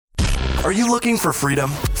Are you looking for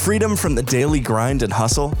freedom? Freedom from the daily grind and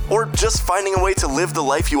hustle? Or just finding a way to live the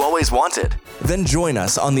life you always wanted? Then join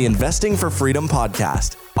us on the Investing for Freedom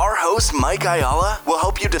podcast. Our host, Mike Ayala, will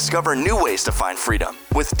help you discover new ways to find freedom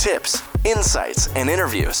with tips, insights, and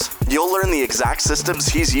interviews. You'll learn the exact systems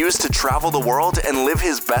he's used to travel the world and live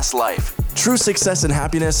his best life. True success and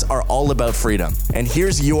happiness are all about freedom. And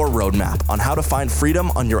here's your roadmap on how to find freedom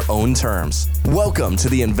on your own terms. Welcome to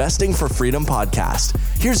the Investing for Freedom podcast.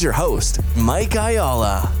 Here's your host, Mike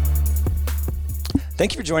Ayala.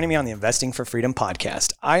 Thank you for joining me on the Investing for Freedom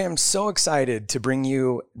podcast. I am so excited to bring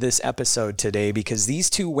you this episode today because these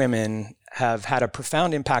two women have had a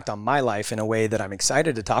profound impact on my life in a way that I'm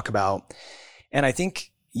excited to talk about. And I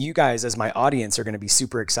think you guys as my audience are going to be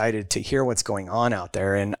super excited to hear what's going on out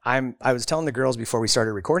there. And I was telling the girls before we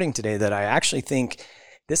started recording today that I actually think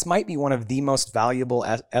this might be one of the most valuable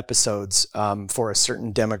episodes for a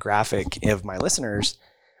certain demographic of my listeners,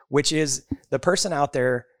 which is the person out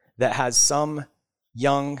there that has some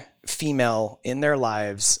young female in their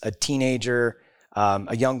lives, a teenager,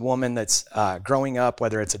 a young woman that's growing up,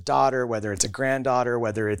 whether it's a daughter, whether it's a granddaughter,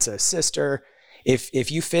 whether it's a sister.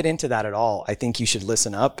 If you fit into that at all, I think you should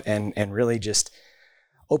listen up and really just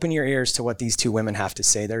open your ears to what these two women have to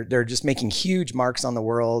say. They're just making huge marks on the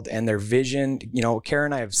world, and their vision, you know, Kara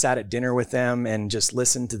and I have sat at dinner with them and just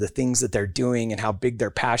listened to the things that they're doing and how big their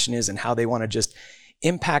passion is and how they want to just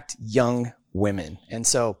impact young women. And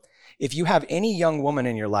so if you have any young woman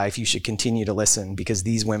in your life, you should continue to listen because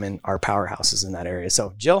these women are powerhouses in that area.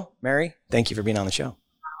 So Jill, Mary, thank you for being on the show.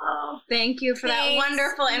 Oh, thank you for that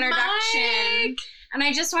wonderful introduction. Mike. And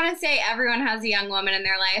I just want to say everyone has a young woman in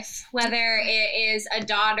their life, whether it is a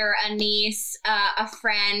daughter, a niece, a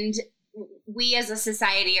friend. We as a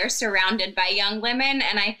society are surrounded by young women.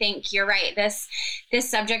 And I think you're right. This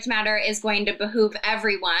subject matter is going to behoove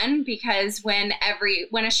everyone because when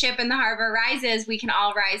a ship in the harbor rises, we can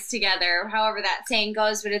all rise together, however that saying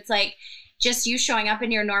goes. But it's like just you showing up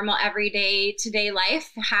in your normal everyday today life,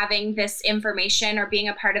 having this information or being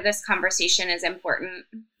a part of this conversation is important.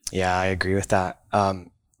 Yeah, I agree with that.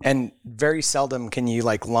 And very seldom can you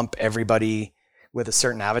lump everybody with a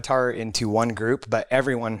certain avatar into one group, but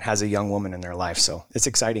everyone has a young woman in their life. So it's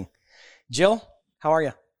exciting. Jill, how are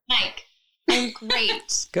you? Mike, I'm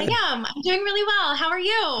great. Good. I am. I'm doing really well. How are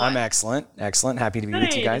you? I'm excellent. Excellent. Happy to be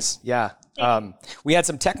with you guys. Yeah. We had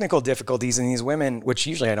some technical difficulties and these women, which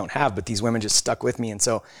usually I don't have, but these women just stuck with me. And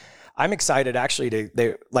so I'm excited actually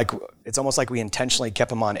it's almost like we intentionally kept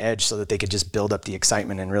them on edge so that they could just build up the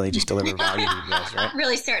excitement and really just deliver value to you guys, right?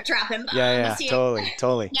 Really start dropping bombs. Yeah,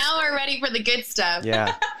 totally. Now we're ready for the good stuff.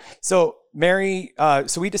 Yeah. So Mary,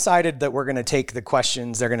 so we decided that we're going to take the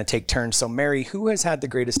questions. They're going to take turns. So Mary, who has had the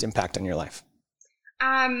greatest impact on your life?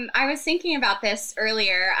 I was thinking about this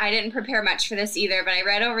earlier. I didn't prepare much for this either, but I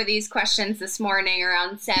read over these questions this morning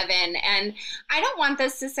around 7. And I don't want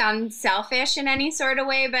this to sound selfish in any sort of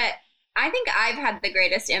way, but I think I've had the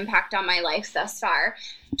greatest impact on my life thus far.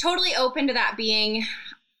 Totally open to that being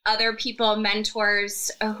other people,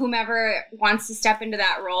 mentors, whomever wants to step into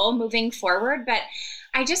that role moving forward. But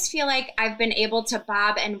I just feel like I've been able to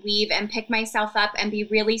bob and weave and pick myself up and be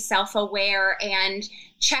really self-aware and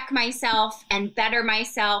check myself and better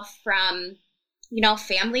myself from,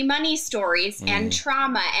 family money stories and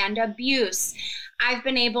trauma and abuse. I've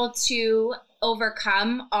been able to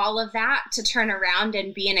overcome all of that to turn around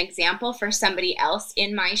and be an example for somebody else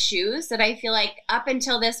in my shoes that I feel like up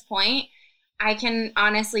until this point, I can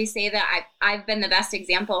honestly say that I've been the best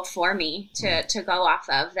example for me to go off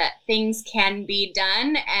of, that things can be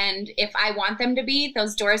done. And if I want them to be,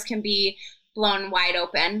 those doors can be blown wide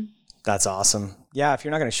open. That's awesome. Yeah. If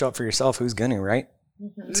you're not going to show up for yourself, who's going to, right?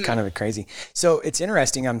 Mm-hmm. It's kind of crazy. So it's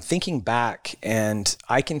interesting. I'm thinking back and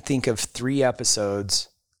I can think of 3 episodes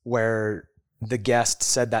where the guest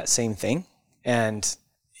said that same thing. And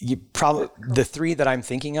the 3 that I'm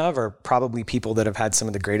thinking of are probably people that have had some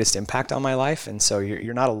of the greatest impact on my life. And so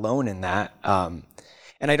you're not alone in that.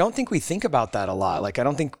 And I don't think we think about that a lot. I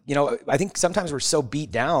don't think, I think sometimes we're so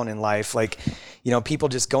beat down in life, people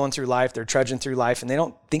just going through life, they're trudging through life and they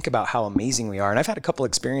don't think about how amazing we are. And I've had a couple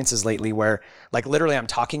experiences lately where literally I'm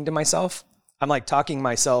talking to myself. I'm teaching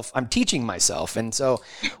myself. And so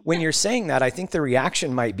when you're saying that, I think the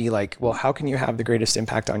reaction might be well, how can you have the greatest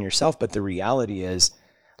impact on yourself? But the reality is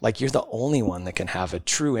you're the only one that can have a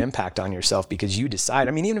true impact on yourself because you decide.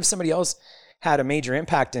 I mean, even if somebody else had a major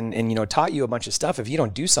impact and taught you a bunch of stuff, if you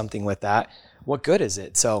don't do something with that, what good is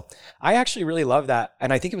it? So I actually really love that.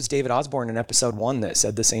 And I think it was David Osborne in episode 1 that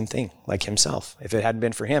said the same thing, himself. If it hadn't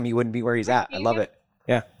been for him, he wouldn't be where he's at. I love it.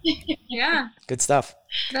 Yeah. Yeah. Good stuff.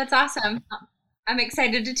 That's awesome. I'm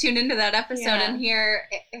excited to tune into that episode and hear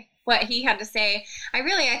what he had to say.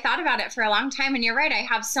 I thought about it for a long time, and you're right. I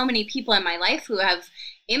have so many people in my life who have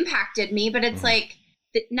impacted me, but it's like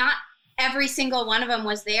not every single one of them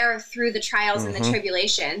was there through the trials and the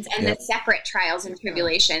tribulations and the separate trials and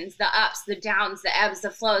tribulations, the ups, the downs, the ebbs,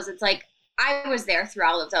 the flows. It's like I was there through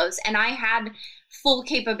all of those, and I had full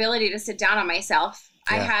capability to sit down on myself.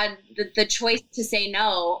 I had the choice to say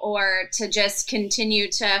no or to just continue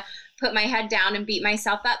to put my head down and beat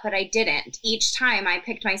myself up, but I didn't. Each time I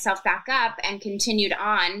picked myself back up and continued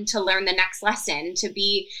on to learn the next lesson, to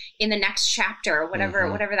be in the next chapter,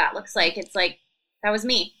 whatever that looks like. It's like, that was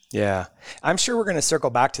me. Yeah. I'm sure we're going to circle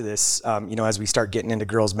back to this, as we start getting into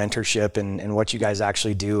Girls Mentorship and what you guys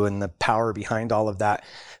actually do and the power behind all of that.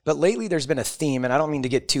 But lately there's been a theme, and I don't mean to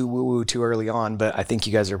get too woo-woo too early on, but I think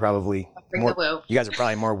you guys are probably more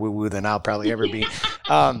woo-woo than I'll probably ever be.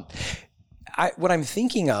 What I'm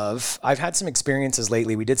thinking of, I've had some experiences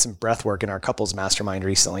lately. We did some breath work in our couples mastermind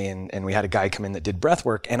recently, and we had a guy come in that did breath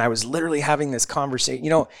work, and I was literally having this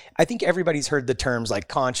conversation. I think everybody's heard the terms like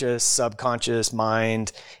conscious, subconscious,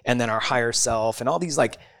 mind, and then our higher self, and all these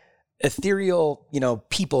like ethereal,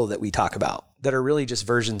 people that we talk about that are really just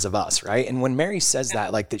versions of us, right? And when Mary says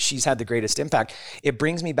that, like that she's had the greatest impact, it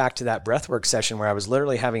brings me back to that breathwork session where I was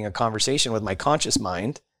literally having a conversation with my conscious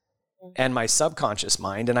mind and my subconscious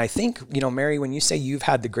mind. And I think, Mary, when you say you've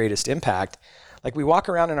had the greatest impact, like we walk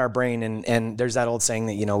around in our brain and there's that old saying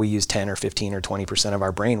that, we use 10 or 15 or 20% of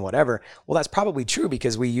our brain, whatever. Well, that's probably true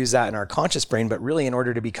because we use that in our conscious brain, but really in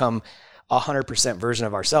order to become 100% version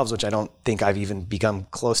of ourselves, which I don't think I've even become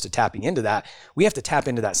close to tapping into that, we have to tap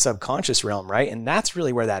into that subconscious realm, right? And that's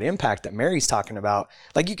really where that impact that Mary's talking about,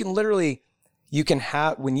 like you can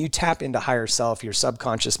have, when you tap into higher self, your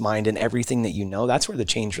subconscious mind and everything that that's where the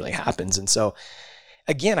change really happens. And so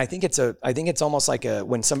again, I think it's almost like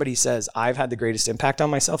when somebody says, I've had the greatest impact on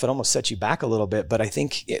myself, it almost sets you back a little bit. But I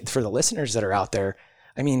think for the listeners that are out there,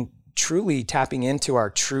 truly tapping into our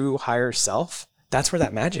true higher self, that's where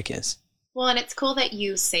that magic is. Well, and it's cool that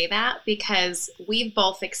you say that because we've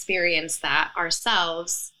both experienced that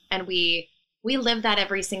ourselves, and we live that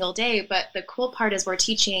every single day. But the cool part is we're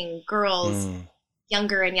teaching girls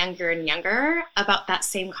younger and younger and younger about that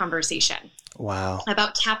same conversation. Wow.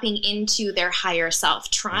 About tapping into their higher self,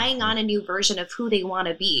 trying on a new version of who they want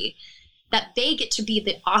to be, that they get to be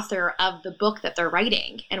the author of the book that they're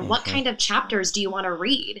writing. And what kind of chapters do you want to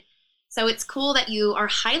read? So it's cool that you are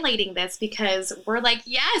highlighting this because we're like,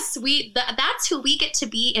 yes, that's who we get to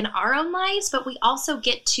be in our own lives, but we also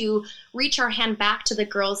get to reach our hand back to the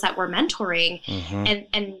girls that we're mentoring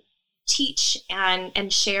and teach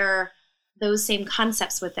and share those same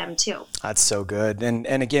concepts with them too. That's so good. And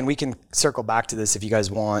again, we can circle back to this if you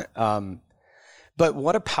guys want. But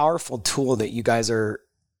what a powerful tool that you guys are.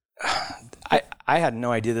 I had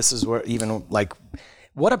no idea this is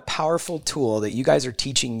what a powerful tool that you guys are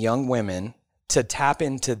teaching young women to tap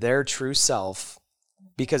into their true self,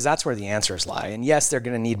 because that's where the answers lie. And yes, they're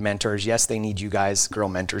going to need mentors. Yes, they need you guys, Girl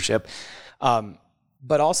Mentorship.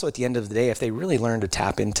 But also at the end of the day, if they really learn to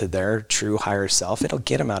tap into their true higher self, it'll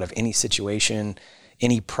get them out of any situation,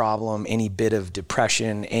 any problem, any bit of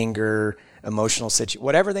depression, anger, emotional situation,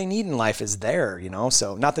 whatever they need in life is there,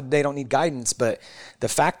 So not that they don't need guidance, but the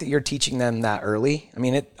fact that you're teaching them that early,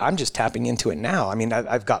 I'm just tapping into it now.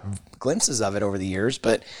 I've got glimpses of it over the years,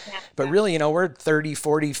 but really, we're 30,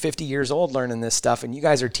 40, 50 years old learning this stuff, and you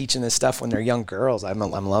guys are teaching this stuff when they're young girls. I'm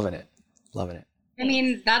loving it. Loving it.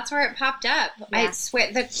 That's where it popped up. Yeah. I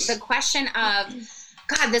swear the question of,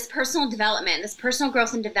 God, this personal development, this personal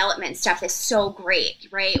growth and development stuff is so great,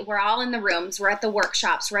 right? We're all in the rooms. We're at the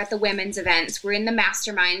workshops. We're at the women's events. We're in the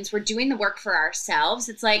masterminds. We're doing the work for ourselves.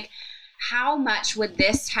 It's like, how much would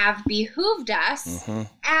this have behooved us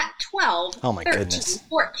at 12, 13,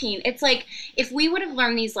 14? It's like, if we would have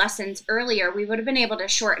learned these lessons earlier, we would have been able to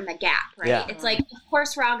shorten the gap, right? Yeah. It's like, of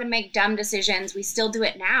course, we're all going to make dumb decisions. We still do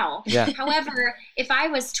it now. Yeah. However, if I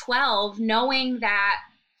was 12, knowing that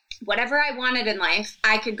whatever I wanted in life,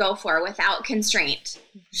 I could go for without constraint.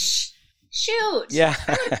 Shoot. Yeah.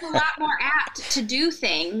 I was a lot more apt to do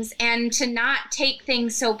things and to not take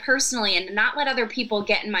things so personally and to not let other people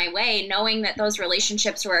get in my way, knowing that those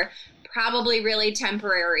relationships were probably really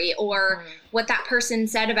temporary, or what that person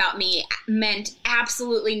said about me meant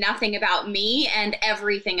absolutely nothing about me and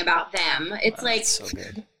everything about them. It's like, so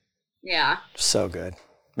good. Yeah. So good,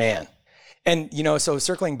 man. And, so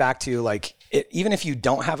circling back to even if you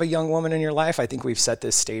don't have a young woman in your life, I think we've set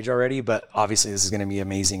this stage already, but obviously this is going to be an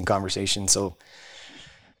amazing conversation. So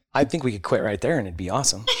I think we could quit right there and it'd be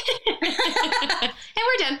awesome. And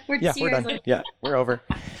we're done. We're done. Yeah, we're over.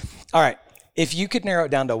 All right. If you could narrow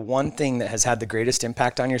it down to one thing that has had the greatest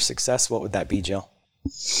impact on your success, what would that be, Jill?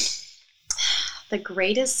 The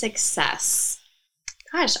greatest success.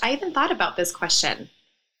 Gosh, I haven't thought about this question.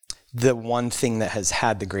 The one thing that has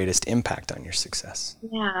had the greatest impact on your success.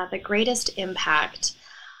 Yeah, the greatest impact.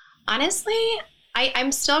 Honestly,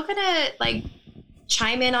 I'm still going to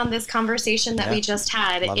chime in on this conversation that we just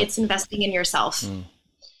had. It's investing in yourself.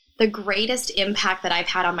 The greatest impact that I've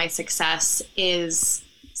had on my success is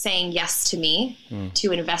saying yes to me,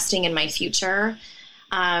 to investing in my future.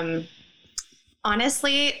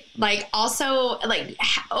 Honestly,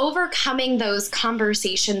 overcoming those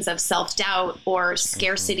conversations of self-doubt or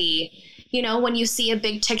scarcity, when you see a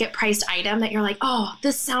big ticket priced item that you're like, oh,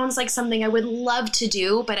 this sounds like something I would love to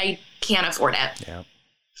do, but I can't afford it. Yeah.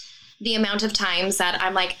 The amount of times that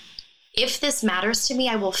I'm like, if this matters to me,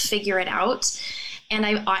 I will figure it out. And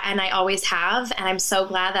I always have. And I'm so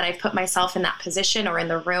glad that I've put myself in that position or in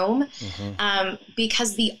the room,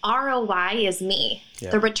 because the ROI is me. Yeah.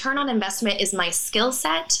 The return on investment is my skill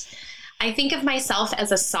set. I think of myself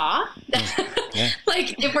as a saw,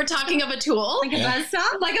 if we're talking of a tool, like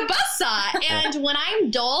a buzzsaw. And when I'm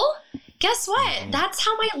dull, guess what? That's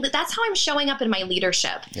how I'm showing up in my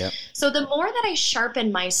leadership. Yep. So the more that I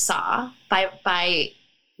sharpen my saw by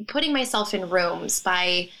putting myself in rooms,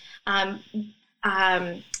 by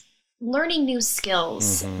learning new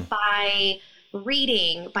skills, by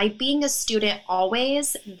reading, by being a student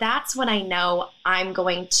always, that's when I know I'm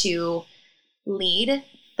going to lead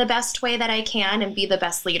the best way that I can and be the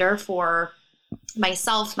best leader for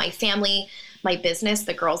myself, my family, my business,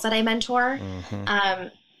 the girls that I mentor.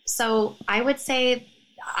 So I would say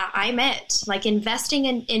I'm it, investing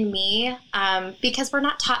in me, because we're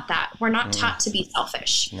not taught that. We're not taught to be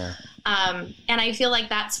selfish. No. And I feel like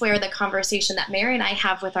that's where the conversation that Mary and I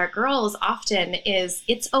have with our girls often is,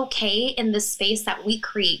 it's okay in the space that we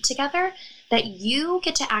create together that you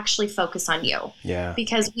get to actually focus on you. Yeah.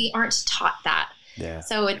 Because we aren't taught that. Yeah.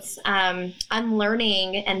 So it's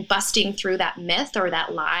unlearning and busting through that myth or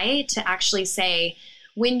that lie to actually say,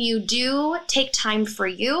 when you do take time for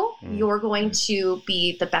you, you're going to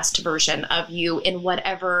be the best version of you in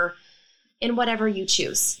whatever you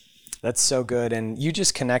choose. That's so good. And you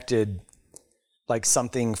just connected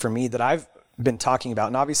something for me that I've been talking about.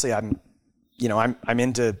 And obviously I'm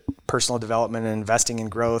into personal development and investing in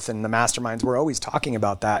growth and the masterminds. We're always talking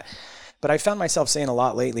about that. But I found myself saying a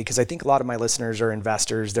lot lately, because I think a lot of my listeners are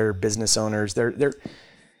investors, they're business owners.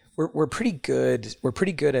 We're pretty good. We're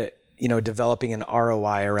pretty good at, developing an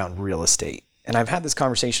ROI around real estate. And I've had this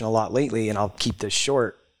conversation a lot lately, and I'll keep this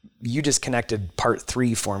short. You just connected part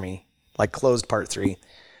 3 for me, closed part 3.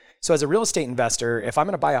 So as a real estate investor, if I'm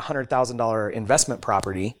going to buy $100,000 investment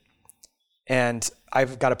property and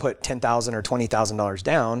I've got to put $10,000 or $20,000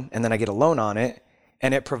 down, and then I get a loan on it,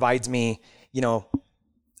 and it provides me,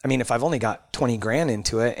 if I've only got 20 grand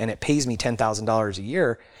into it and it pays me $10,000 a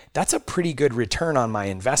year, that's a pretty good return on my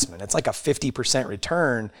investment. It's like a 50%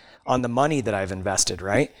 return on the money that I've invested,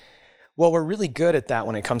 right? Well, we're really good at that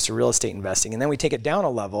when it comes to real estate investing. And then we take it down a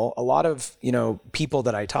level. A lot of, people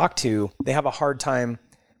that I talk to, they have a hard time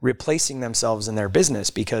replacing themselves in their business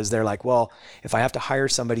because they're like, well, if I have to hire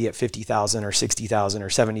somebody at $50,000 or $60,000 or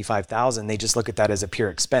 $75,000, they just look at that as a pure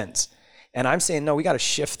expense. And I'm saying, no, we got to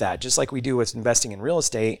shift that. Just like we do with investing in real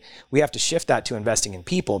estate, we have to shift that to investing in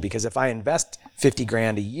people. Because if I invest 50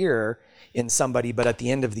 grand a year in somebody, but at the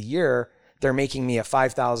end of the year, they're making me a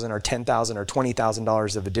 $5,000 or $10,000 or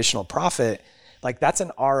 $20,000 of additional profit, that's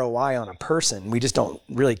an ROI on a person. We just don't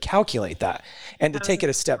really calculate that. And to take it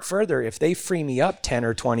a step further, if they free me up 10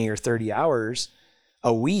 or 20 or 30 hours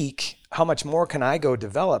a week, how much more can I go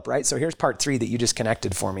develop, right? So here's part 3 that you just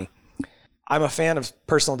connected for me. I'm a fan of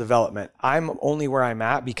personal development. I'm only where I'm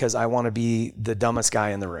at because I want to be the dumbest guy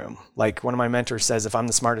in the room. One of my mentors says, if I'm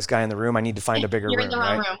the smartest guy in the room, I need to find a bigger room. You're in the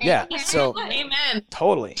wrong room. Yeah. So, amen.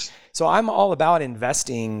 Totally. So I'm all about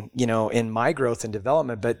investing, in my growth and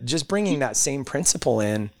development, but just bringing that same principle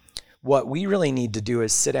in. What we really need to do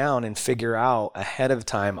is sit down and figure out ahead of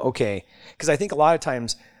time, okay, because I think a lot of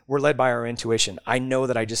times we're led by our intuition. I know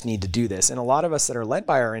that I just need to do this. And a lot of us that are led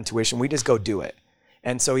by our intuition, we just go do it.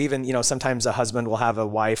 And so even, sometimes a husband will have a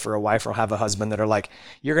wife or a wife will have a husband that are like,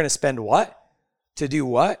 you're going to spend what to do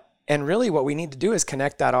what? And really what we need to do is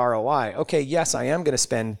connect that ROI. Okay, yes, I am going to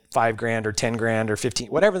spend 5 grand or 10 grand or 15,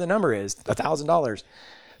 whatever the number is, $1,000.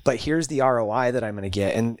 But here's the ROI that I'm going to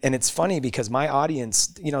get. And it's funny because my audience,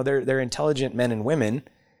 they're intelligent men and women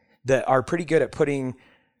that are pretty good at putting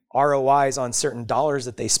ROIs on certain dollars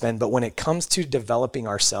that they spend. But when it comes to developing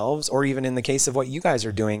ourselves, or even in the case of what you guys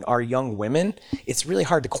are doing, our young women, it's really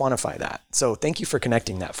hard to quantify that. So thank you for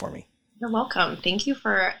connecting that for me. You're welcome. Thank you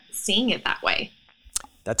for seeing it that way.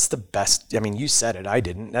 That's the best. I mean, you said it, I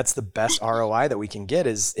didn't. That's the best ROI that we can get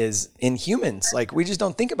is in humans. Like, we just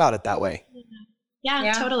don't think about it that way.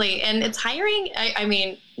 Yeah, totally. And it's hiring. I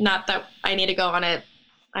mean, not that I need to go on it.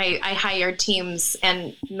 I hired teams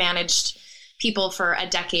and managed people for a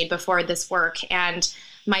decade before this work. And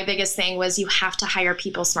my biggest thing was you have to hire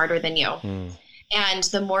people smarter than you. And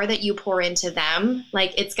the more that you pour into them,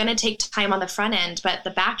 like, it's going to take time on the front end, but the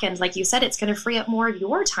back end, like you said, it's going to free up more of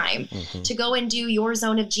your time to go and do your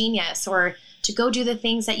zone of genius, or to go do the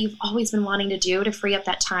things that you've always been wanting to do to free up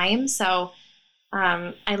that time. So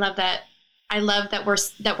I love that. I love that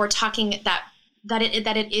we're talking that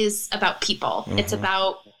it is about people. It's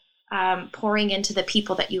about pouring into the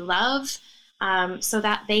people that you love, so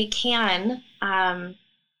that they can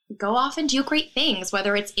go off and do great things,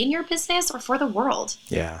 whether it's in your business or for the world.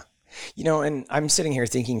 Yeah. You know, and I'm sitting here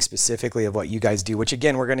thinking specifically of what you guys do, which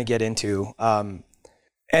again, we're going to get into. And,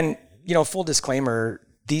 you know, full disclaimer,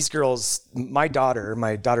 these girls, my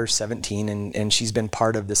daughter's 17 and she's been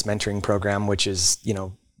part of this mentoring program, which is, you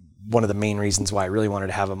know, one of the main reasons why I really wanted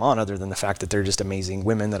to have them on, other than the fact that they're just amazing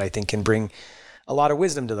women that I think can bring a lot of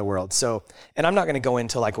wisdom to the world. So, and I'm not going to go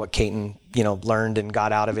into like what Kaiten, you know, learned and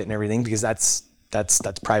got out of it and everything, because that's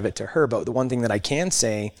private to her. But the one thing that I can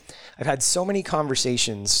say, I've had so many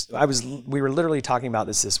conversations. We were literally talking about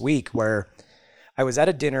this week, where I was at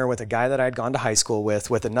a dinner with a guy that I'd gone to high school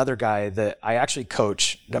with another guy that I actually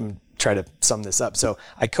coach. I'm trying to sum this up. So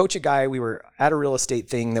I coach a guy. We were at a real estate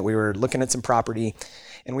thing that we were looking at some property,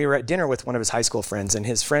 and we were at dinner with one of his high school friends, and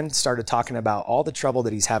his friend started talking about all the trouble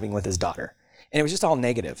that he's having with his daughter. And it was just all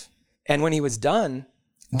negative. And when he was done,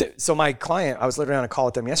 so my client, I was literally on a call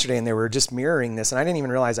with them yesterday, and they were just mirroring this. And I didn't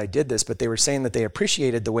even realize I did this, but they were saying that they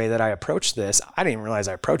appreciated the way that I approached this. I didn't even realize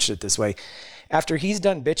I approached it this way. After he's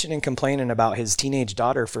done bitching and complaining about his teenage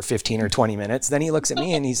daughter for 15 or 20 minutes, then he looks at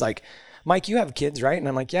me and he's like, Mike, you have kids, right? And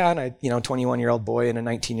I'm like, yeah. And I, 21-year-old boy and a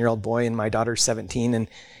 19-year-old boy, and my daughter's 17. And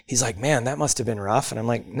he's like, man, that must've been rough. And I'm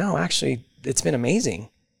like, no, actually, it's been amazing.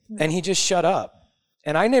 And he just shut up.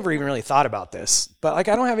 And I never even really thought about this, but like,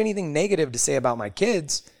 I don't have anything negative to say about my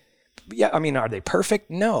kids. Yeah. I mean, are they perfect?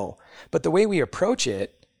 No. But the way we approach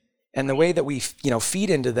it and the way that we, feed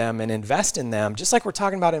into them and invest in them, just like we're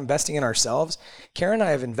talking about investing in ourselves, Karen and I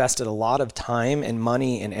have invested a lot of time and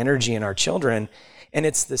money and energy in our children. And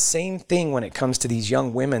it's the same thing when it comes to these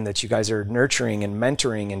young women that you guys are nurturing and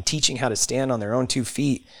mentoring and teaching how to stand on their own 2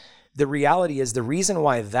 feet. The reality is, the reason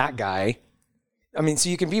why that guy, so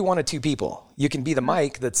you can be one of two people. You can be the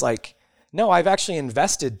Mike that's like, no, I've actually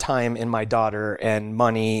invested time in my daughter and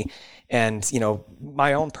money and,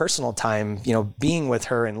 my own personal time, being with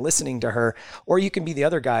her and listening to her. Or you can be the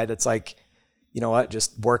other guy that's like, you know what,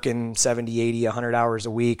 just working 70, 80, 100 hours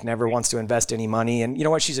a week, never wants to invest any money. And you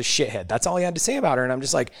know what, she's a shithead. That's all he had to say about her. And I'm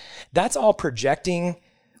just like, that's all projecting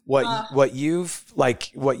what you've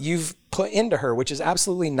put into her, which is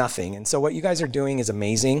absolutely nothing. And so what you guys are doing is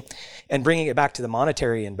amazing, and bringing it back to the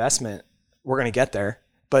monetary investment, we're going to get there,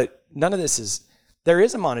 but none of this there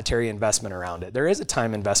is a monetary investment around it. There is a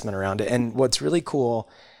time investment around it. And what's really cool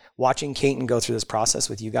watching Kaiten go through this process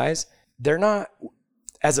with you guys,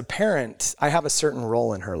 as a parent, I have a certain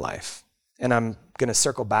role in her life, and I'm going to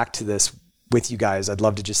circle back to this with you guys. I'd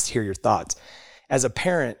love to just hear your thoughts. As a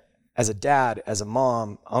parent, as a dad, as a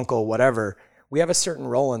mom, uncle, whatever, we have a certain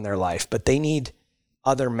role in their life, but they need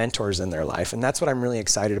other mentors in their life. And that's what I'm really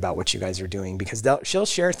excited about what you guys are doing, because she'll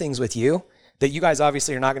share things with you that you guys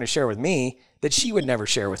obviously are not going to share with me, that she would never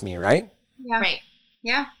share with me, right? Yeah. Right.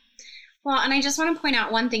 Yeah. Well, and I just want to point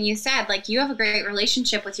out one thing you said, like, you have a great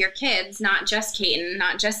relationship with your kids, not just Kaiten,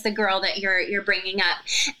 not just the girl that you're bringing up,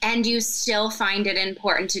 and you still find it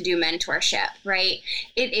important to do mentorship, right?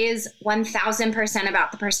 It is 1000%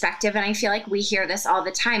 about the perspective. And I feel like we hear this all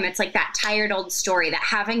the time. It's like that tired old story that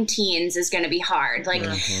having teens is going to be hard. Like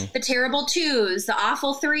the terrible twos, the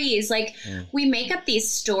awful threes, like we make up these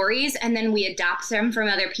stories and then we adopt them from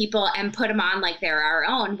other people and put them on like they're our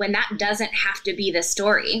own, when that doesn't have to be the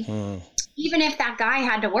story. Even if that guy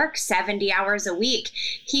had to work 70 hours a week,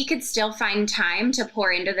 he could still find time to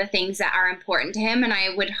pour into the things that are important to him. And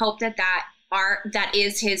I would hope that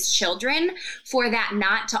is his children, for that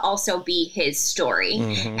not to also be his story.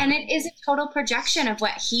 And it is a total projection of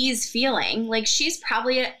what he's feeling. Like, she's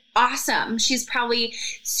probably awesome. She's probably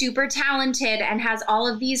super talented and has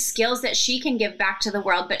all of these skills that she can give back to the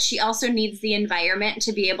world, but she also needs the environment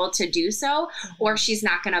to be able to do so, or she's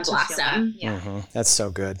not going to blossom. That's so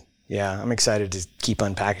good. Yeah, I'm excited to keep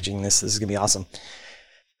unpackaging this. This is going to be awesome.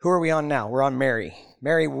 Who are we on now? We're on Mary.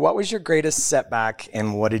 Mary, what was your greatest setback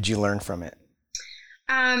and what did you learn from it?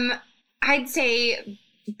 I'd say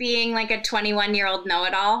being like a 21-year-old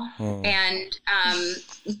know-it-all and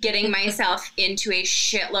getting myself into a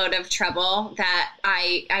shitload of trouble that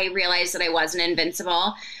I realized that I wasn't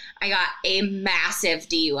invincible. I got a massive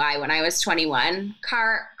DUI when I was 21.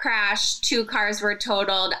 Car crash, 2 cars were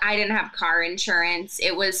totaled. I didn't have car insurance.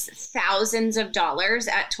 It was thousands of dollars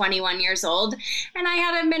at 21 years old. And I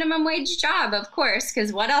had a minimum wage job, of course,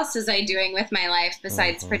 because what else was I doing with my life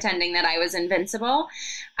besides pretending that I was invincible?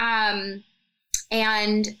 And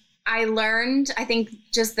I learned, I think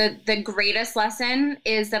just the greatest lesson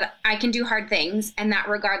is that I can do hard things, and that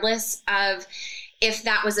regardless of if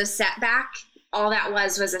that was a setback, all that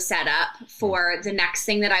was a setup for the next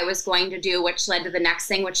thing that I was going to do, which led to the next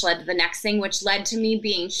thing, which led to the next thing, which led to me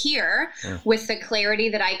being here with the clarity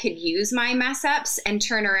that I could use my mess ups and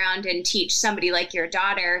turn around and teach somebody like your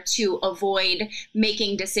daughter to avoid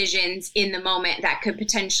making decisions in the moment that could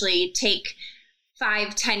potentially take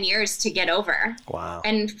 5-10 years to get over. Wow.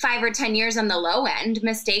 And 5 or 10 years on the low end,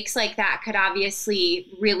 mistakes like that could obviously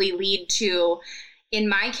really lead to, in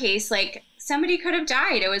my case, like, somebody could have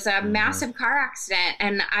died. It was a massive car accident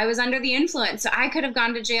and I was under the influence. So I could have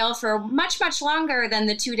gone to jail for much, much longer than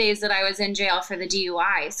the 2 days that I was in jail for the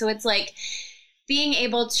DUI. So it's like being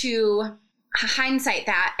able to hindsight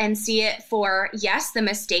that and see it for, yes, the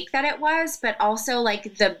mistake that it was, but also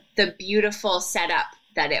like the beautiful setup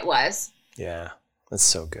that it was. Yeah, that's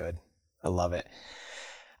so good. I love it.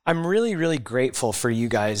 I'm really, really grateful for you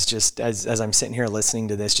guys, just as I'm sitting here listening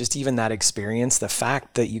to this, just even that experience, the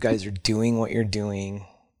fact that you guys are doing what you're doing.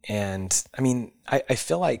 And I mean, I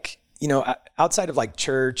feel like, you know, outside of like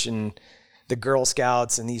church and the Girl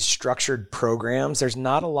Scouts and these structured programs, there's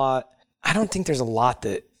not a lot. I don't think there's a lot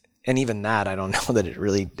that, and even that, I don't know that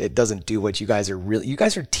it doesn't do what you guys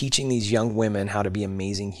are teaching these young women how to be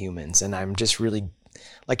amazing humans. And I'm just really,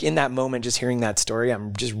 like, in that moment, just hearing that story,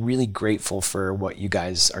 I'm just really grateful for what you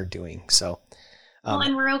guys are doing. So,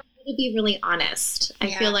 and we're okay to be really honest.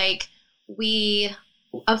 I feel like we,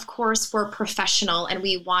 of course, we're professional and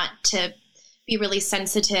we want to be really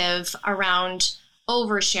sensitive around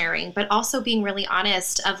oversharing, but also being really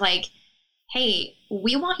honest of like, hey,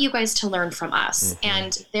 we want you guys to learn from us.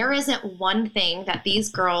 And there isn't one thing that these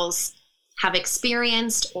girls have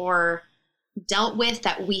experienced or dealt with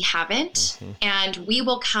that we haven't. And we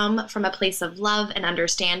will come from a place of love and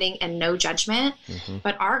understanding and no judgment.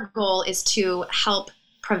 But our goal is to help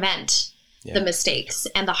prevent the mistakes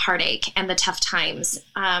and the heartache and the tough times.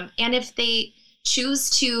 And if they choose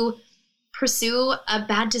to pursue a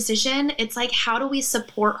bad decision, it's like, how do we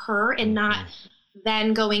support her and not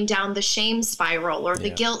then going down the shame spiral or the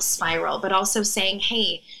guilt spiral, but also saying,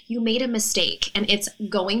 hey, you made a mistake and it's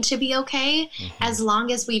going to be okay as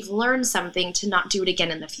long as we've learned something to not do it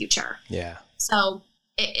again in the future. Yeah. So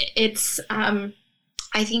it's,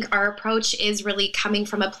 I think our approach is really coming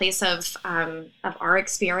from a place of our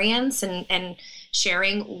experience and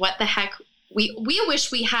sharing what the heck we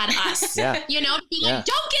wish we had us, you know, to be like,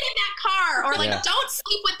 don't get in that car or like, don't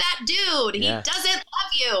sleep with that dude. He doesn't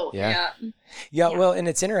love you. Yeah. Well, and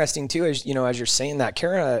it's interesting too, as you know, as you're saying that,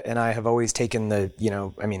 Kara and I have always taken the, you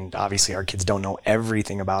know, I mean, obviously our kids don't know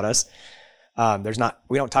everything about us.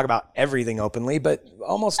 We don't talk about everything openly, but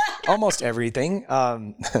almost everything.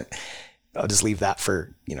 I'll just leave that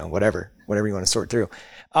for, you know, whatever you want to sort through.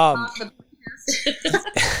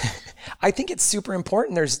 I think it's super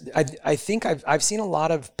important. I think I've seen a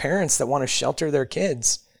lot of parents that want to shelter their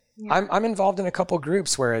kids. Yeah. I'm involved in a couple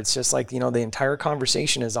groups where it's just like, you know, the entire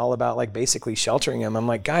conversation is all about like basically sheltering them. I'm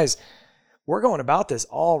like, guys, we're going about this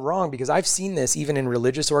all wrong, because I've seen this even in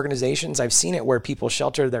religious organizations. I've seen it where people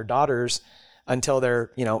shelter their daughters until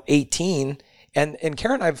they're, you know, 18. And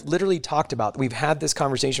Karen and I've literally talked about, we've had this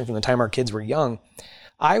conversation from the time our kids were young.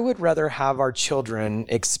 I would rather have our children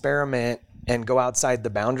experiment and go outside the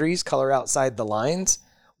boundaries, color outside the lines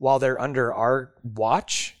while they're under our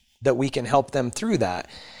watch, that we can help them through that.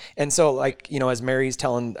 And so, like, you know, as Mary's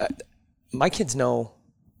telling, my kids know,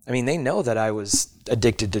 I mean, they know that I was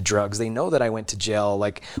addicted to drugs. They know that I went to jail.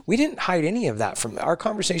 Like, we didn't hide any of that from, our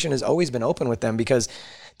conversation has always been open with them, because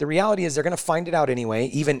the reality is they're going to find it out anyway,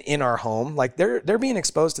 even in our home. Like, they're being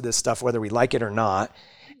exposed to this stuff, whether we like it or not.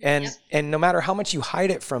 And no matter how much you hide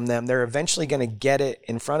it from them, they're eventually going to get it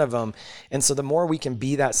in front of them. And so the more we can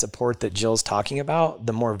be that support that Jill's talking about,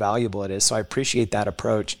 the more valuable it is. So I appreciate that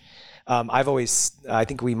approach. I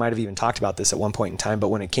think we might've even talked about this at one point in time, but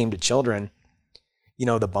when it came to children, you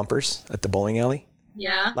know, the bumpers at the bowling alley.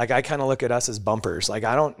 Yeah. Like, I kind of look at us as bumpers. Like, they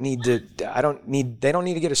don't need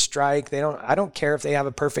to get a strike. I don't care if they have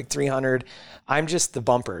a perfect 300. I'm just the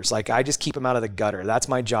bumpers. Like, I just keep them out of the gutter. That's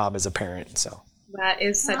my job as a parent. So. That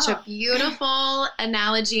is such a beautiful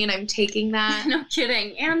analogy, and I'm taking that. No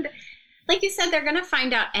kidding. And like you said, they're going to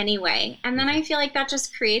find out anyway. And then I feel like that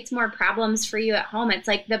just creates more problems for you at home. It's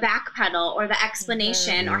like the backpedal or the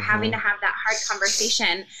explanation or having to have that hard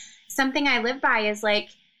conversation. Something I live by is like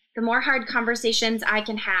the more hard conversations I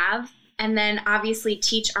can have, and then obviously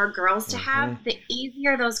teach our girls to have, the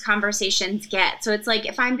easier those conversations get. So it's like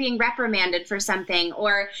if I'm being reprimanded for something,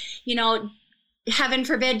 or, you know, heaven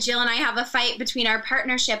forbid, Jill and I have a fight between our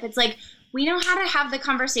partnership, it's like we know how to have the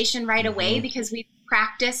conversation right away because we've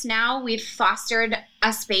practiced now. We've fostered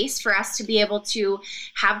a space for us to be able to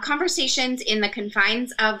have conversations in the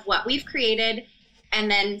confines of what we've created and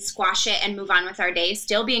then squash it and move on with our day,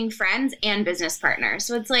 still being friends and business partners.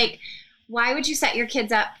 So it's like, why would you set your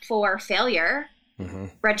kids up for failure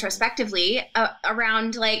retrospectively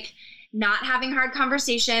around like not having hard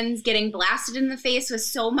conversations, getting blasted in the face with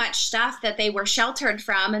so much stuff that they were sheltered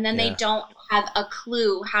from, and then they don't have a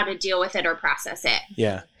clue how to deal with it or process it.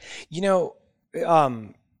 Yeah. You know,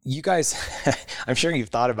 you guys, I'm sure you've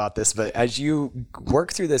thought about this, but as you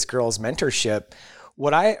work through this girls mentorship,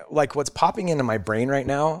 what's popping into my brain right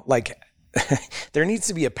now, like there needs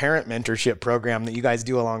to be a parent mentorship program that you guys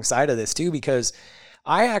do alongside of this too, because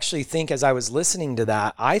I actually think as I was listening to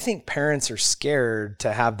that, I think parents are scared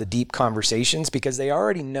to have the deep conversations because they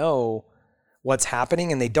already know what's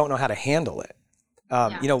happening and they don't know how to handle it.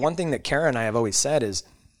 You know, one thing that Kara and I have always said is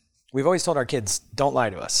we've always told our kids, don't lie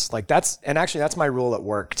to us. Like that's my rule at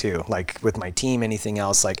work too. Like with my team, anything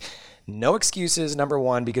else, like no excuses, number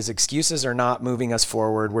one, because excuses are not moving us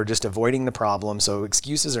forward. We're just avoiding the problem. So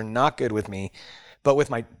excuses are not good with me. But with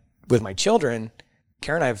my children,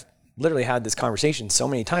 Kara and I have literally had this conversation so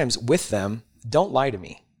many times with them. Don't lie to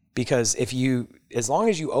me, because as long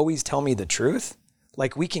as you always tell me the truth,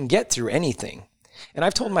 like we can get through anything. And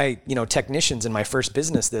I've told my, technicians in my first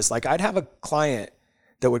business this, like I'd have a client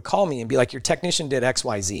that would call me and be like, your technician did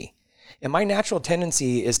XYZ. And my natural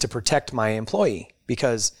tendency is to protect my employee,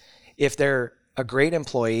 because if they're a great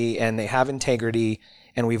employee and they have integrity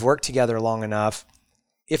and we've worked together long enough,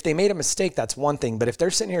 if they made a mistake, that's one thing. But if they're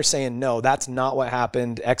sitting here saying, no, that's not what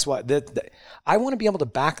happened, I want to be able to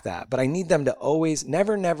back that. But I need them to always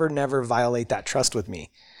never violate that trust with me.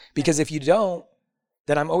 Because if you don't,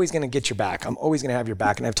 then I'm always going to get your back. I'm always going to have your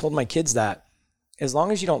back. And I've told my kids that as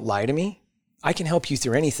long as you don't lie to me, I can help you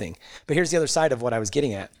through anything. But here's the other side of what I was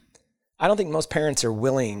getting at. I don't think most parents are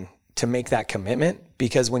willing to make that commitment,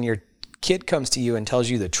 because when your kid comes to you and tells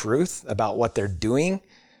you the truth about what they're doing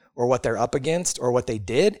or what they're up against or what they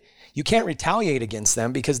did, you can't retaliate against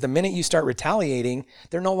them, because the minute you start retaliating,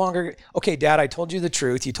 they're no longer, okay, Dad, I told you the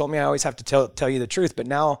truth. You told me I always have to tell you the truth, but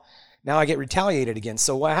now I get retaliated against.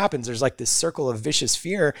 So what happens? There's like this circle of vicious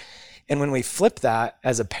fear. And when we flip that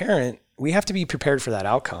as a parent, we have to be prepared for that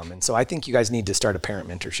outcome. And so I think you guys need to start a parent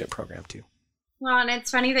mentorship program too. Well, and it's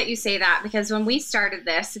funny that you say that, because when we started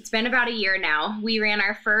this, it's been about a year now. We ran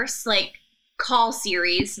our first call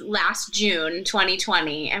series last June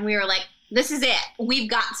 2020, and we were like, this is it. We've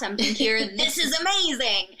got something here. This is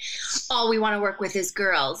amazing. All we want to work with is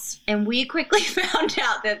girls. And we quickly found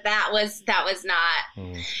out that wasn't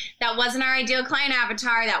our ideal client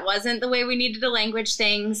avatar. That wasn't the way we needed to language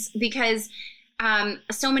things, because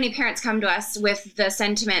so many parents come to us with the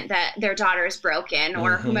sentiment that their daughter is broken,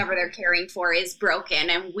 or whomever they're caring for is broken,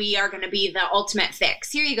 and we are going to be the ultimate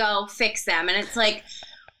fix. Here you go, fix them. And it's like,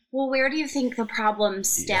 well, where do you think the problems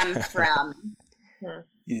stem from?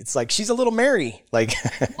 It's like, she's a little Mary. Like,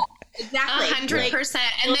 exactly. 100%.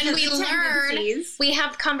 And then we learn, we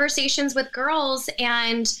have conversations with girls,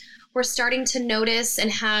 and we're starting to notice and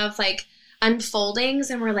have unfoldings.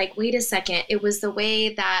 And we're like, wait a second. It was the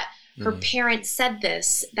way that her parents said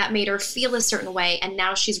this that made her feel a certain way, and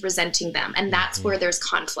now she's resenting them. And that's where there's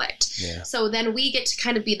conflict. Yeah. So then we get to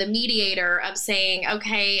kind of be the mediator of saying,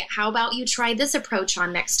 okay, how about you try this approach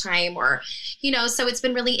on next time? Or, so it's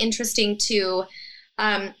been really interesting to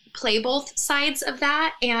play both sides of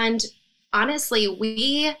that. And honestly,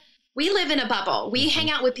 we live in a bubble. We hang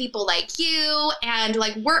out with people like you, and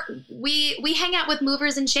we hang out with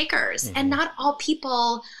movers and shakers, and not all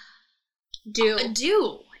people do.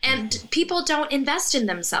 And people don't invest in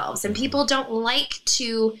themselves, and people don't like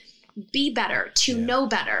to be better, to know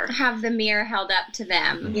better. Have the mirror held up to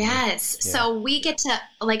them. Yes. Yeah. So we get to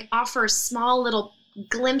offer small little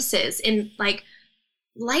glimpses in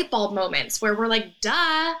light bulb moments where we're like,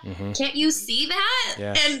 duh, can't you see that?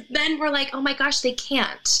 Yeah. And then we're like, oh my gosh, they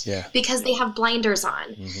can't, because they have blinders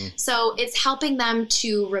on. So it's helping them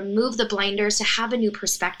to remove the blinders, to have a new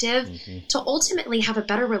perspective, to ultimately have a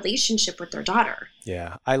better relationship with their daughter.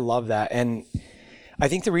 Yeah, I love that. And I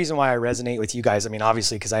think the reason why I resonate with you guys, I mean,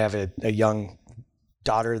 obviously, because I have a young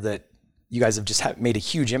daughter that you guys have just made a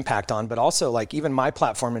huge impact on, but also like even my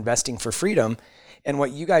platform, Investing for Freedom, and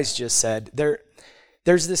what you guys just said,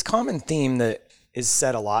 there's this common theme that is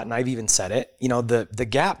said a lot, and I've even said it, you know, the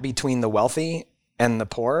gap between the wealthy and the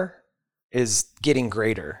poor is getting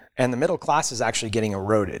greater, and the middle class is actually getting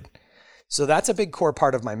eroded. So that's a big core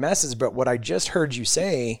part of my message. But what I just heard you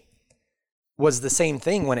say was the same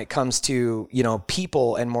thing when it comes to, you know,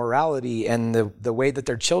 people and morality and the way that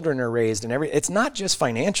their children are raised and it's not just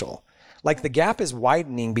financial. Like the gap is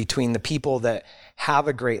widening between the people that have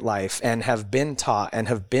a great life and have been taught and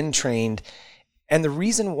have been trained. And the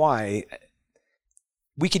reason why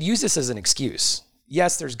we could use this as an excuse.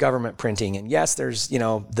 Yes, there's government printing, and yes, there's, you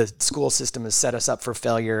know, the school system has set us up for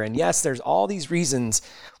failure. And yes, there's all these reasons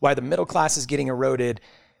why the middle class is getting eroded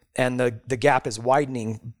and the gap is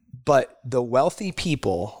widening. But the wealthy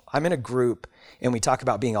people, I'm in a group and we talk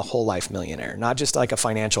about being a whole life millionaire, not just like a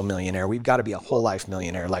financial millionaire. We've got to be a whole life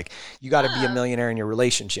millionaire. Like you got to be a millionaire in your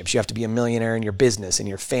relationships. You have to be a millionaire in your business, in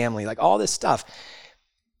your family, like all this stuff.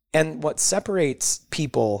 And what separates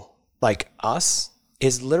people like us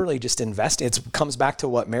is literally just invest. It comes back to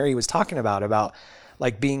what Mary was talking about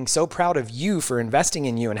like being so proud of you for investing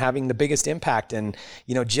in you and having the biggest impact. And,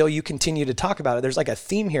 you know, Jill, you continue to talk about it. There's like a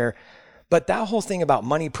theme here, but that whole thing about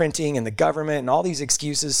money printing and the government and all these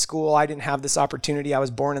excuses, school, I didn't have this opportunity. I was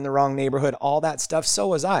born in the wrong neighborhood, all that stuff. So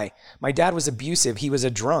was I. My dad was abusive. He was a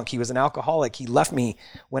drunk. He was an alcoholic. He left me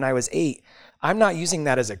when I was 8. I'm not using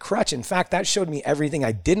that as a crutch. In fact, that showed me everything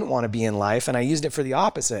I didn't want to be in life. And I used it for the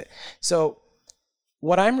opposite. So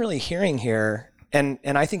what I'm really hearing here, and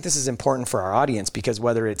I think this is important for our audience, because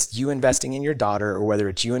whether it's you investing in your daughter or whether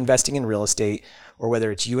it's you investing in real estate or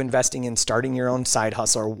whether it's you investing in starting your own side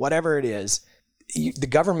hustle or whatever it is, the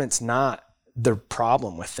government's not the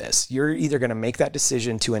problem with this. You're either going to make that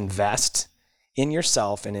decision to invest in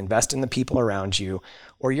yourself and invest in the people around you,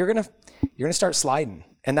 or you're going to start sliding.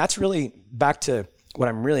 And that's really back to what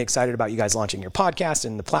I'm really excited about you guys launching your podcast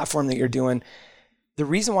and the platform that you're doing. The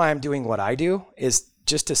reason why I'm doing what I do is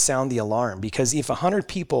just to sound the alarm, because if 100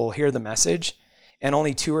 people hear the message and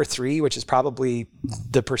only 2 or 3, which is probably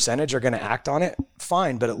the percentage, are going to act on it,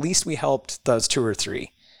 fine. But at least we helped those 2 or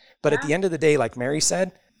 3. But at the end of the day, like Mary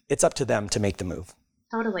said, it's up to them to make the move.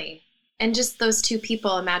 Totally. And just those 2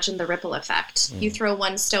 people, imagine the ripple effect. You throw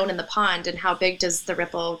one stone in the pond and how big does the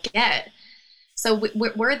ripple get? So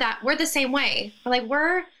we're the same way.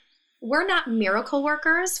 We're not miracle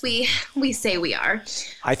workers. We say we are.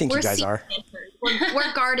 I think you guys are.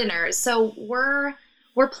 We're gardeners. So we're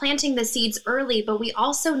planting the seeds early, but we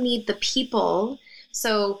also need the people.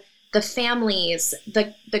 So the families,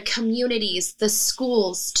 the communities, the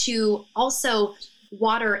schools to also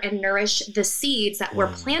water and nourish the seeds that we're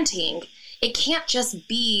planting. It can't just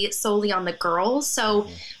be solely on the girls. So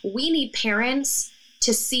we need parents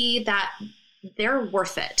to see that they're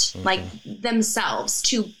worth it, like themselves,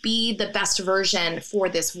 to be the best version for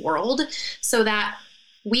this world so that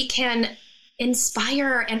we can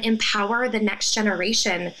inspire and empower the next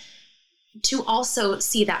generation to also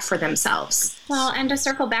see that for themselves. Well, and to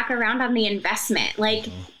circle back around on the investment, like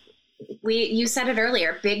you said it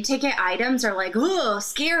earlier, big ticket items are like, oh,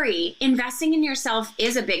 scary. Investing in yourself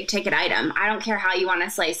is a big ticket item. I don't care how you want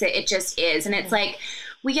to slice it. It just is. And it's like,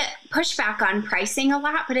 we get pushback on pricing a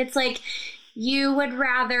lot, but it's like, you would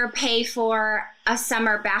rather pay for a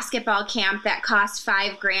summer basketball camp that costs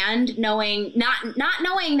 $5,000, not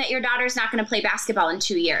knowing that your daughter's not going to play basketball in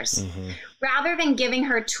 2 years, rather than giving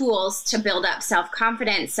her tools to build up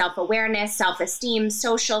self-confidence, self-awareness, self-esteem,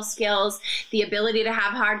 social skills, the ability to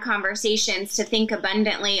have hard conversations, to think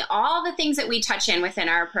abundantly, all the things that we touch in within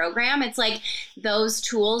our program. It's like those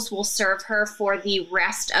tools will serve her for the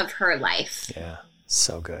rest of her life. Yeah,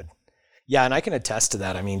 so good. Yeah, and I can attest to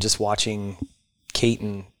that. I mean, just watching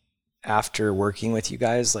Kaiten after working with you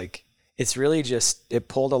guys, like it's really just, it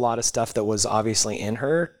pulled a lot of stuff that was obviously in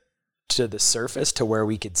her to the surface to where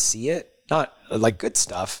we could see it. Not like good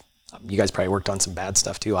stuff. You guys probably worked on some bad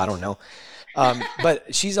stuff too. I don't know.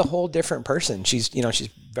 But she's a whole different person. She's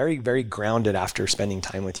very, very grounded after spending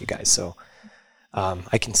time with you guys. So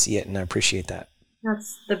I can see it and I appreciate that.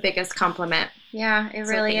 That's the biggest compliment. Yeah, it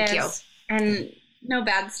really is. You. And no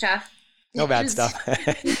bad stuff. No bad stuff.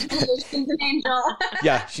 She's an angel.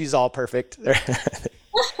 Yeah, she's all perfect.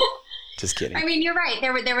 Just kidding. I mean, you're right.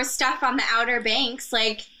 There was stuff on the Outer Banks,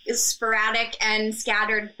 like sporadic and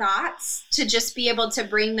scattered thoughts, to just be able to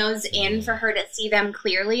bring those in for her to see them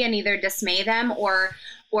clearly and either dismay them or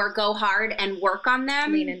go hard and work on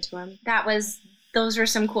them. Lean into them. Those were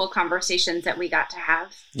some cool conversations that we got to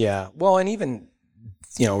have. Yeah. Well, and even,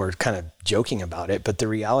 we're kind of joking about it, but the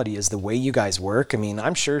reality is the way you guys work. I mean,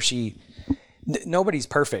 I'm sure nobody's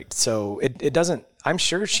perfect. So it doesn't, I'm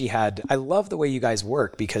sure I love the way you guys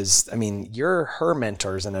work because, I mean, you're her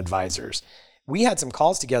mentors and advisors. We had some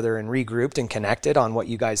calls together and regrouped and connected on what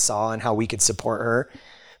you guys saw and how we could support her.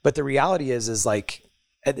 But the reality is like,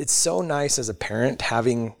 it's so nice as a parent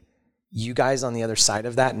having you guys on the other side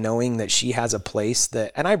of that, knowing that she has a place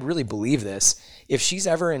that, and I really believe this, if she's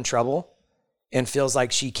ever in trouble and feels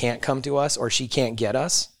like she can't come to us or she can't get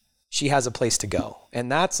us, she has a place to go.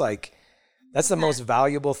 And that's the most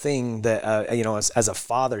valuable thing that, as a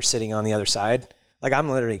father sitting on the other side, like I'm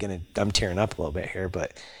tearing up a little bit here,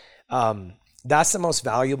 but that's the most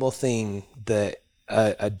valuable thing that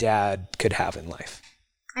a dad could have in life.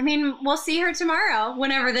 I mean, we'll see her tomorrow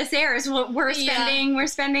whenever this airs. We're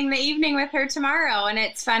spending the evening with her tomorrow, and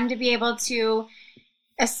it's fun to be able to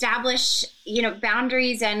establish,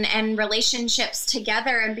 boundaries and relationships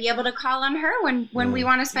together and be able to call on her when we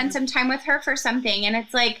want to spend some time with her for something. And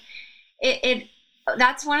it's like,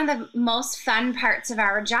 that's one of the most fun parts of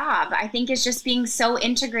our job, I think, is just being so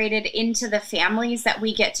integrated into the families that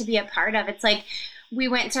we get to be a part of. It's like, we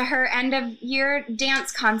went to her end of year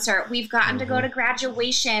dance concert. We've gotten to go to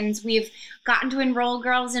graduations. We've gotten to enroll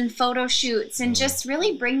girls in photo shoots and just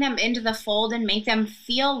really bring them into the fold and make them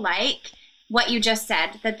feel like what you just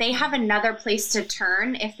said, that they have another place to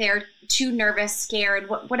turn if they're too nervous, scared,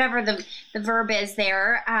 whatever the verb is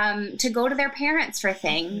there, to go to their parents for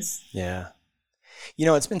things. Yeah.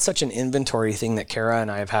 It's been such an inventory thing that Kara and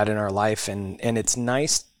I have had in our life, and it's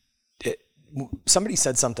nice. Somebody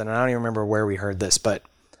said something, and I don't even remember where we heard this, but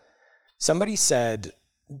somebody said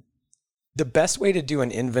the best way to do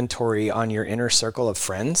an inventory on your inner circle of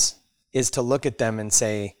friends is to look at them and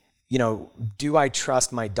say, do I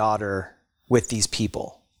trust my daughter with these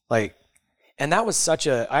people? And that was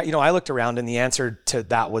I looked around and the answer to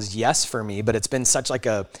that was yes for me, but it's been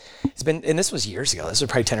and this was years ago. This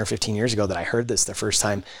was probably 10 or 15 years ago that I heard this the first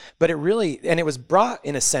time, but it was brought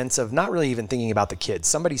in a sense of not really even thinking about the kids.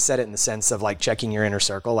 Somebody said it in the sense of like checking your inner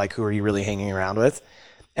circle, like who are you really hanging around with?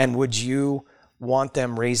 And would you want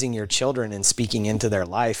them raising your children and speaking into their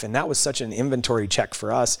life? And that was such an inventory check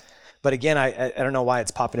for us. But again, I don't know why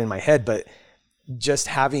it's popping in my head, but just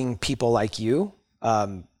having people like you,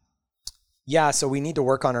 so we need to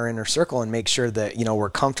work on our inner circle and make sure that, we're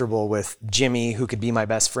comfortable with Jimmy, who could be my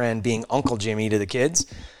best friend, being Uncle Jimmy to the kids,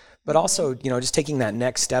 but also, just taking that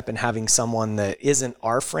next step and having someone that isn't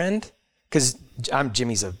our friend, because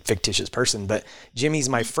Jimmy's a fictitious person, but Jimmy's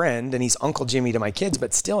my friend and he's Uncle Jimmy to my kids,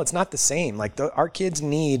 but still it's not the same. Like our kids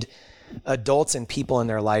need adults and people in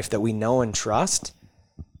their life that we know and trust,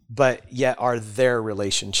 but yet are their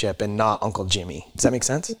relationship and not Uncle Jimmy. Does that make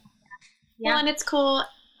sense? Yeah. Well, and it's cool.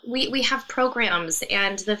 We have programs,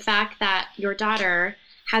 and the fact that your daughter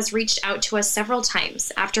has reached out to us several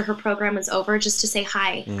times after her program is over just to say,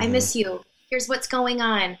 hi, I miss you. Here's what's going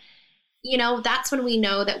on. That's when we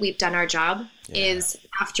know that we've done our job, is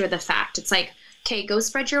after the fact. It's like, okay, go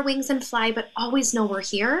spread your wings and fly, but always know we're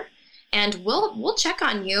here and we'll check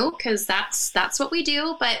on you because that's what we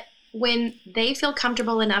do. But when they feel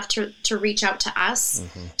comfortable enough to reach out to us,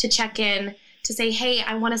 to check in, to say, hey,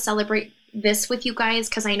 I want to celebrate this with you guys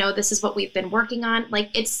because I know this is what we've been working on.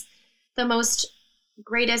 Like, it's the most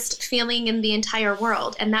greatest feeling in the entire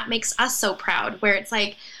world. And that makes us so proud, where it's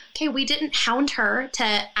like, okay, we didn't hound her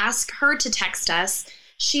to ask her to text us.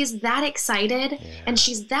 She's that excited and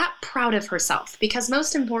she's that proud of herself, because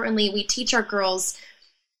most importantly, we teach our girls,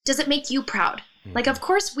 does it make you proud? Like, of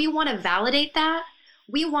course we want to validate that.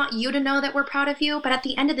 We want you to know that we're proud of you. But at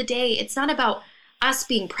the end of the day, it's not about us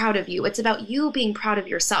being proud of you. It's about you being proud of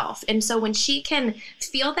yourself. And so when she can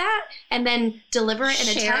feel that and then deliver it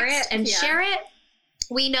in a text and share it,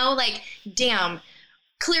 we know, like, damn,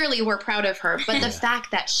 clearly we're proud of her. But the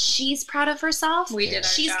fact that she's proud of herself,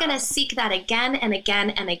 she's going to seek that again and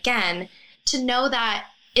again and again to know that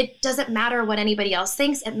it doesn't matter what anybody else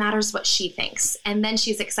thinks. It matters what she thinks. And then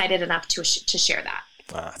she's excited enough to share that.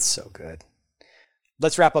 Wow, that's so good.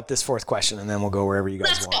 Let's wrap up this fourth question and then we'll go wherever you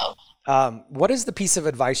guys want. What is the piece of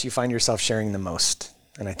advice you find yourself sharing the most?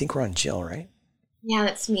 And I think we're on Jill, right? Yeah,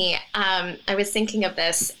 that's me. I was thinking of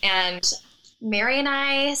this, and Mary and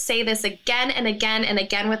I say this again and again and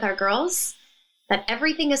again with our girls, that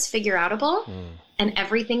everything is figure-outable and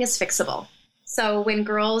everything is fixable. So when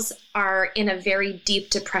girls are in a very deep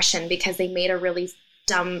depression because they made a really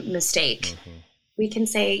dumb mistake, we can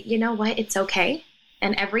say, you know what, it's okay.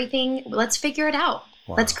 And everything, let's figure it out.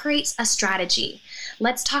 Wow. Let's create a strategy.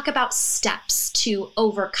 Let's talk about steps to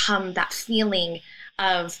overcome that feeling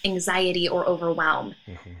of anxiety or overwhelm.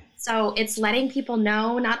 So it's letting people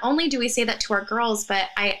know, not only do we say that to our girls, but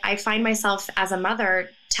I find myself as a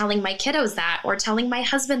mother telling my kiddos that, or telling my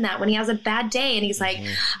husband that when he has a bad day and he's like,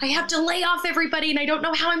 I have to lay off everybody and I don't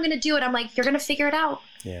know how I'm going to do it. I'm like, you're going to figure it out.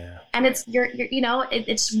 Yeah. And it's,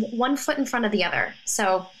 it's one foot in front of the other.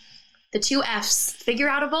 So the 2 F's, figure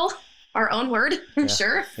outable, our own word,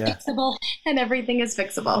 sure, fixable, and everything is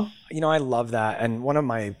fixable. I love that. And one of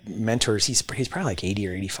my mentors, he's probably like 80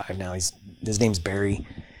 or 85 now. His name's Barry.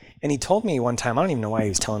 And he told me one time, I don't even know why he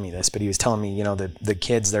was telling me this, but he was telling me, the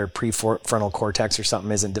kids, their prefrontal cortex or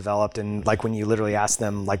something isn't developed. And like when you literally ask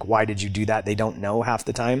them, like, why did you do that? They don't know half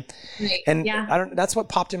the time. Right. And that's what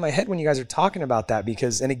popped in my head when you guys are talking about that,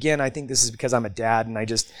 because, and again, I think this is because I'm a dad and I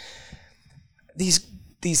just, these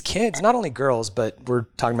kids, not only girls, but we're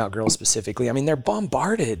talking about girls specifically. I mean, they're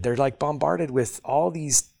bombarded. They're like bombarded with all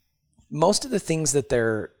these, most of the things that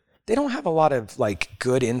they don't have a lot of like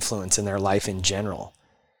good influence in their life in general.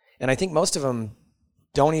 And I think most of them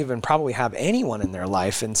don't even probably have anyone in their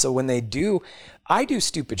life. And so when they do, I do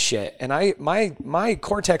stupid shit and my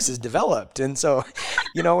cortex is developed. And so,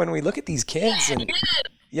 when we look at these kids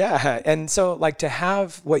and so like to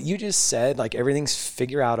have what you just said, like everything's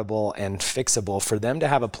figure outable and fixable, for them to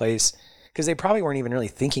have a place, because they probably weren't even really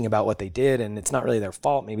thinking about what they did and it's not really their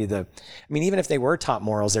fault. Maybe even if they were taught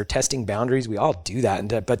morals, they're testing boundaries. We all do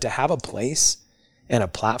that. But to have a place and a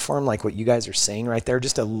platform like what you guys are saying right there,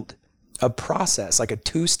 just a process, like a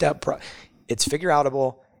 2-step it's figure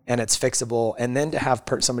outable and it's fixable. And then to have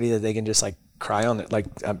somebody that they can just like cry on it. Like,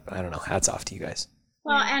 I don't know, hats off to you guys.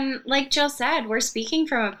 Well, and like Jill said, we're speaking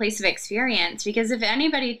from a place of experience, because if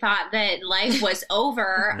anybody thought that life was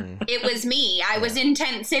over, it was me. I was in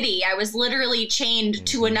Tent City. I was literally chained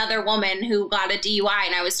to another woman who got a DUI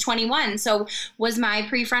and I was 21. So was my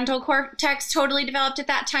prefrontal cortex totally developed at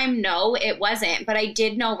that time? No, it wasn't. But I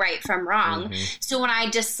did know right from wrong. So when I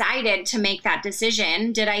decided to make that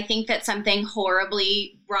decision, did I think that something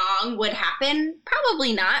horribly wrong would happen?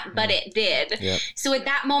 Probably not, but it did. Yep. So at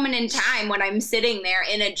that moment in time, when I'm sitting there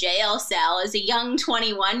in a jail cell as a young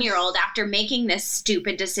 21-year-old after making this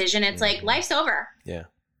stupid decision, it's like, life's over. Yeah.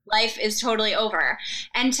 Life is totally over.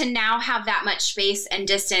 And to now have that much space and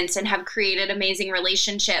distance and have created amazing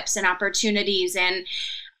relationships and opportunities and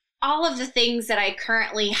all of the things that I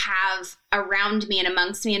currently have around me and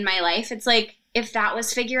amongst me in my life, it's like, if that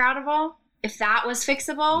was figure outable, if that was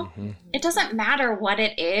fixable, it doesn't matter what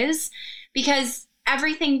it is, because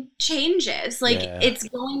everything changes. Like it's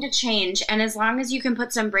going to change. And as long as you can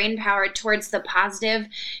put some brain power towards the positive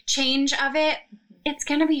change of it, it's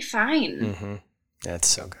going to be fine. That's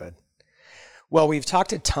so good. Well, we've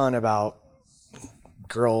talked a ton about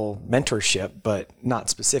girl mentorship, but not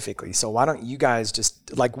specifically. So why don't you guys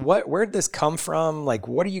just like, where'd this come from? Like,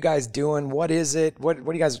 what are you guys doing? What is it? What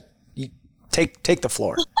do you guys, take the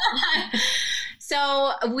floor.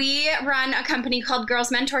 So we run a company called Girls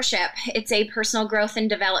Mentorship. It's a personal growth and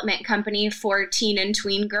development company for teen and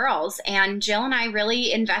tween girls. And Jill and I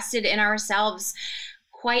really invested in ourselves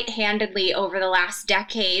quite handedly over the last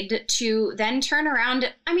decade to then turn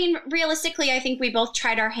around. I mean, realistically, I think we both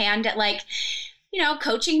tried our hand at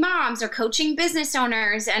coaching moms or coaching business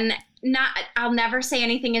owners, and I'll never say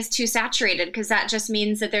anything is too saturated, because that just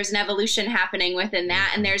means that there's an evolution happening within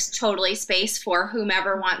that, and there's totally space for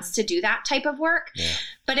whomever wants to do that type of work. Yeah.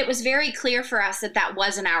 But it was very clear for us that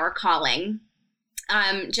wasn't our calling.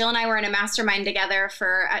 Jill and I were in a mastermind together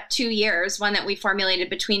for 2 years, one that we formulated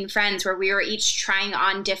between friends, where we were each trying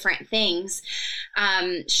on different things.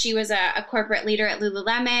 She was a corporate leader at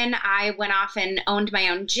Lululemon. I went off and owned my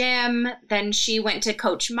own gym. Then she went to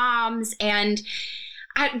coach moms. And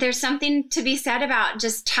there's something to be said about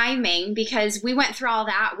just timing, because we went through all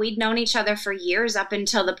that. We'd known each other for years up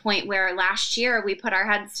until the point where last year we put our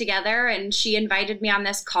heads together and she invited me on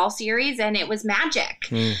this call series, and it was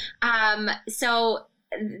magic. So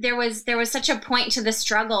there was such a point to the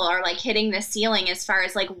struggle, or like hitting the ceiling, as far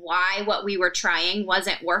as like why what we were trying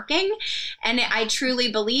wasn't working. And I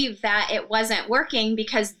truly believe that it wasn't working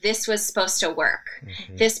because this was supposed to work.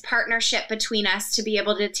 This partnership between us to be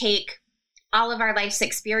able to take all of our life's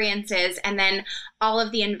experiences and then all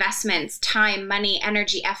of the investments, time, money,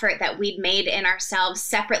 energy, effort that we'd made in ourselves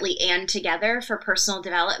separately and together for personal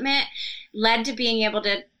development led to being able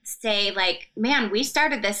to say, like, man, we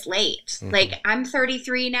started this late. Like, I'm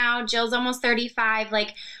 33 now, Jill's almost 35.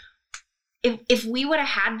 Like, if we would have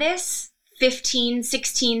had this 15,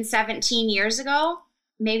 16, 17 years ago,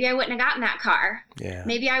 maybe I wouldn't have gotten that car. Yeah.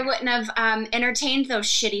 Maybe I wouldn't have entertained those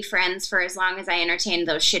shitty friends for as long as I entertained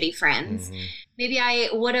those shitty friends. Mm-hmm. Maybe I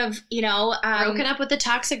would have, broken up with the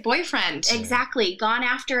toxic boyfriend. Exactly. Gone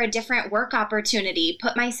after a different work opportunity,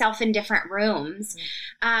 put myself in different rooms.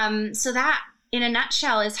 So that, in a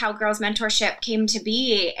nutshell, is how Girls Mentorship came to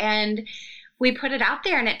be. And we put it out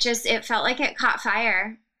there, and it felt like it caught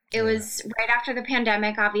fire. It was right after the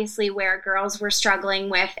pandemic, obviously, where girls were struggling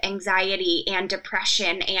with anxiety and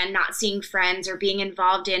depression and not seeing friends or being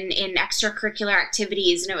involved in extracurricular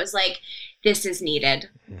activities. And it was like, this is needed.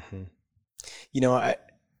 Mm-hmm.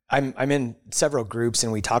 I'm in several groups,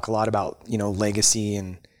 and we talk a lot about, legacy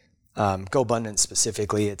and Go Abundant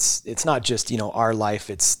specifically. It's not just, our life,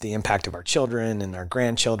 it's the impact of our children and our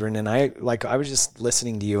grandchildren. And I was just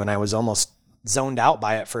listening to you, and I was almost zoned out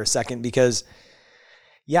by it for a second because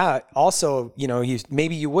also,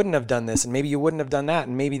 maybe you wouldn't have done this, and maybe you wouldn't have done that,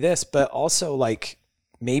 and maybe this, but also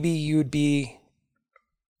maybe you'd be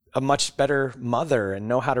a much better mother and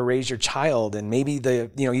know how to raise your child. And maybe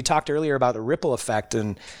you talked earlier about the ripple effect.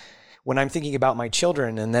 And when I'm thinking about my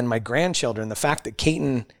children and then my grandchildren, the fact that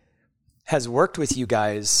Caton has worked with you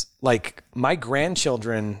guys, my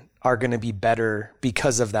grandchildren are going to be better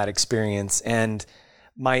because of that experience. And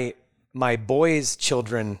my boys'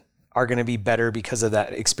 children are going to be better because of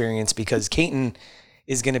that experience, because Caton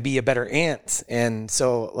is going to be a better aunt. And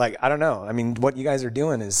so I don't know. I mean, what you guys are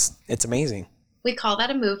doing it's amazing. We call that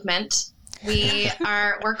a movement.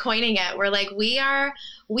 We're coining it. We're like, we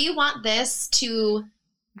want this to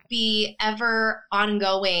be ever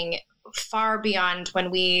ongoing, far beyond when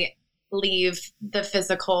we leave the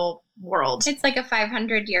physical world. It's like a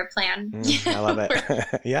 500-year plan. I love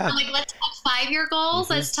it. Yeah. I'm like, let's talk 5-year goals.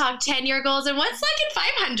 Mm-hmm. Let's talk 10-year goals. And what's in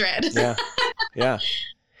 500? Yeah. Yeah.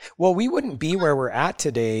 Well, we wouldn't be where we're at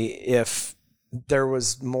today if there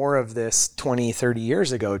was more of this 20, 30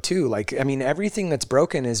 years ago too. Everything that's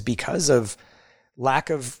broken is because of lack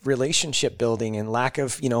of relationship building and lack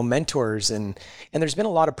of, mentors. And there's been a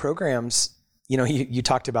lot of programs. You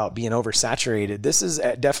talked about being oversaturated. This is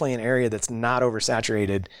definitely an area that's not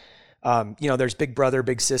oversaturated. There's Big Brother,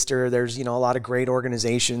 Big Sister. There's, a lot of great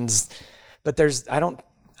organizations, but I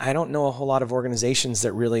don't know a whole lot of organizations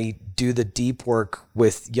that really do the deep work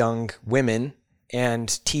with young women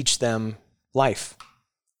and teach them life.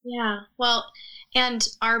 Yeah. Well, and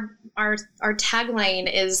our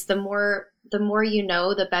tagline is the more you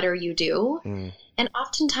know, the better you do. Mm. And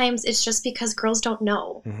oftentimes it's just because girls don't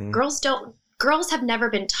know. Mm-hmm. Girls have never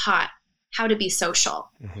been taught how to be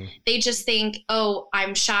social. Mm-hmm. They just think, oh,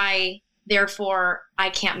 I'm shy, therefore I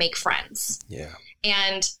can't make friends. Yeah.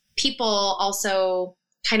 And people also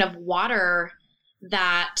kind of water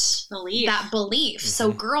that belief. Mm-hmm.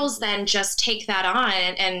 So girls then just take that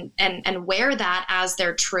on and wear that as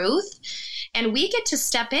their truth. And we get to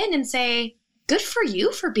step in and say, good for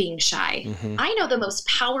you for being shy. Mm-hmm. I know the most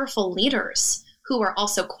powerful leaders who are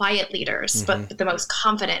also quiet leaders, mm-hmm. but the most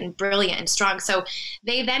confident and brilliant and strong. So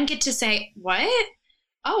they then get to say, what?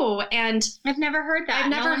 Oh, and I've never heard that.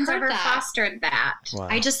 No one's ever fostered that. Wow.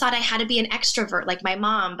 I just thought I had to be an extrovert like my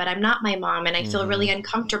mom, but I'm not my mom, and I feel really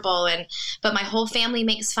uncomfortable, but my whole family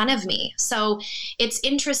makes fun of me. So it's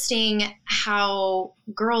interesting how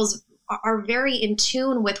girls are very in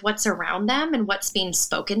tune with what's around them and what's being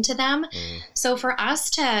spoken to them. So for us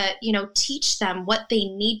to, teach them what they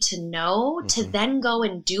need to know to then go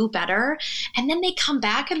and do better. And then they come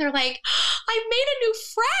back and they're like, I made a new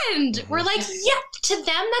friend. We're like, yeah, to them,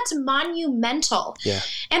 that's monumental. Yeah.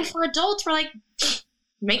 And for adults, we're like,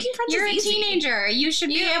 making friends You're is easy. You're a teenager. You should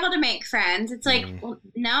be able to make friends. It's like, well,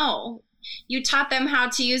 no. You taught them how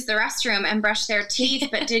to use the restroom and brush their teeth,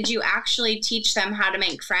 but did you actually teach them how to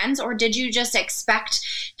make friends? Or did you just expect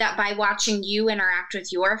that by watching you interact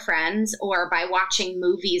with your friends or by watching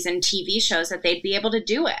movies and TV shows that they'd be able to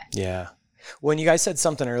do it? Yeah. Well, and you guys said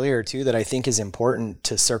something earlier too that I think is important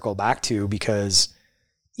to circle back to, because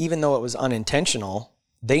even though it was unintentional,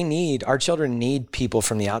 our children need people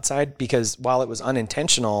from the outside, because while it was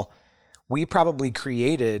unintentional, we probably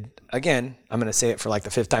created, again, I'm going to say it for like the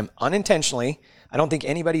 5th time, unintentionally. I don't think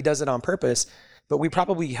anybody does it on purpose, but we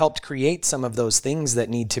probably helped create some of those things that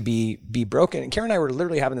need to be broken. And Karen and I were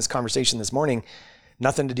literally having this conversation this morning,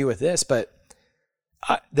 nothing to do with this, but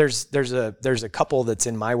there's a couple that's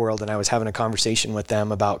in my world, and I was having a conversation with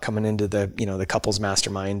them about coming into the couples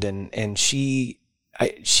mastermind, and she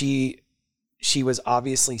was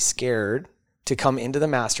obviously scared to come into the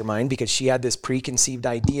mastermind because she had this preconceived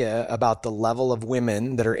idea about the level of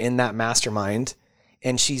women that are in that mastermind,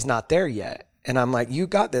 and she's not there yet. And I'm like, you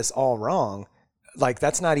got this all wrong. Like,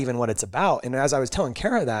 that's not even what it's about. And as I was telling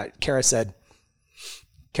Kara that, Kara said,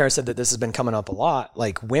 Kara said that this has been coming up a lot.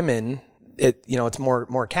 Like women, it's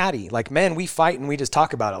more catty. Like men, we fight and we just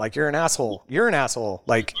talk about it. Like you're an asshole.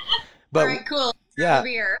 Like, but all right, cool. Yeah.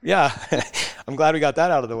 Yeah. I'm glad we got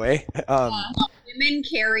that out of the way. Women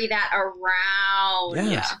carry that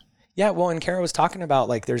around. Yeah. Yeah. Well, and Kara was talking about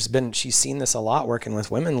like, she's seen this a lot working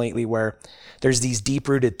with women lately where there's these deep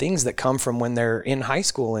rooted things that come from when they're in high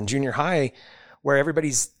school and junior high, where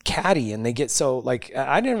everybody's catty and they get so like,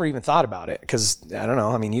 I never even thought about it because I don't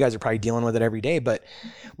know. I mean, you guys are probably dealing with it every day, but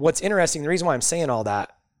what's interesting, the reason why I'm saying all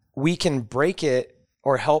that, we can break it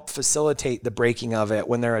or help facilitate the breaking of it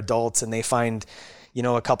when they're adults and they find,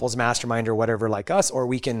 a couples mastermind or whatever like us, or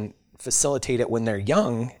we can facilitate it when they're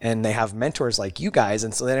young and they have mentors like you guys.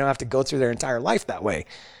 And so they don't have to go through their entire life that way.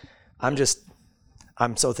 I'm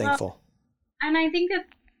so thankful. Well, and I think that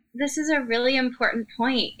this is a really important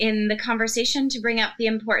point in the conversation to bring up the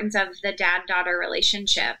importance of the dad-daughter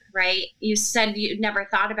relationship, right? You said you never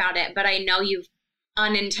thought about it, but I know you've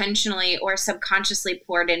unintentionally or subconsciously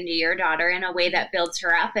poured into your daughter in a way that builds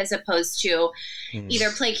her up as opposed to either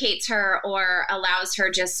placates her or allows her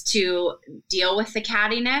just to deal with the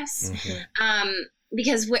cattiness.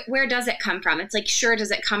 Because where does it come from? It's like, sure,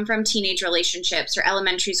 does it come from teenage relationships or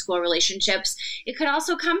elementary school relationships? It could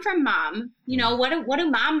also come from mom. What do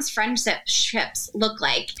mom's friendships look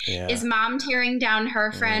like? Yeah. Is mom tearing down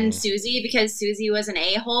her friend Susie because Susie was an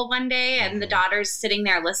a-hole one day and the daughter's sitting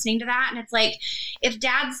there listening to that? And it's like, if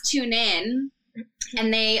dads tune in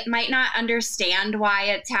and they might not understand why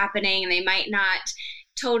it's happening and they might not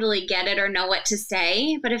totally get it or know what to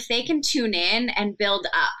say, but if they can tune in and build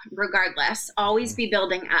up regardless, always be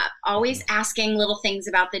building up, always asking little things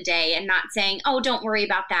about the day and not saying, oh, don't worry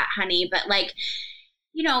about that, honey, but like,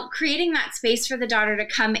 creating that space for the daughter to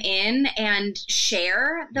come in and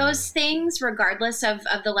share those things regardless of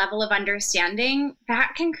the level of understanding,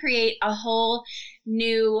 that can create a whole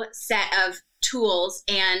new set of tools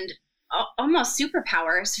and almost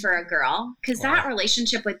superpowers for a girl, because that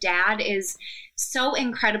relationship with dad is so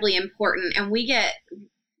incredibly important, and we get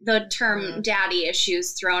the term daddy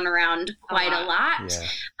issues thrown around quite a lot.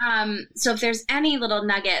 So if there's any little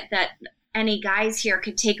nugget that any guys here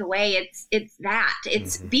could take away,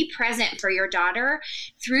 it's be present for your daughter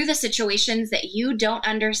through the situations that you don't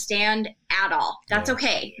understand at all. That's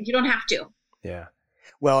okay. You don't have to. Yeah.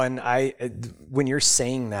 Well, and when you're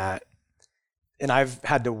saying that, and I've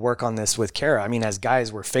had to work on this with Kara. I mean, as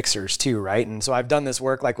guys, we're fixers too, right? And so I've done this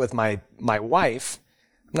work like with my wife.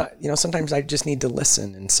 Sometimes I just need to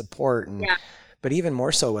listen and support. But even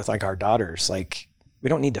more so with like our daughters, like we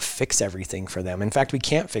don't need to fix everything for them. In fact, we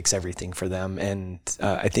can't fix everything for them. And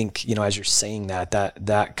I think, as you're saying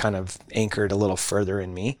that kind of anchored a little further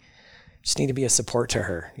in me. Just need to be a support to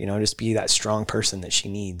her, just be that strong person that she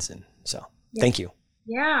needs. And so thank you.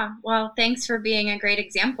 Yeah. Well, thanks for being a great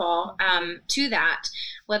example to that,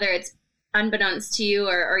 whether it's unbeknownst to you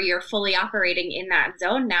or you're fully operating in that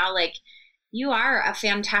zone now. Like, you are a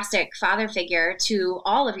fantastic father figure to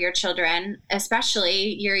all of your children,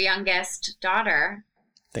 especially your youngest daughter.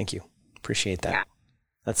 Thank you. Appreciate that. Yeah.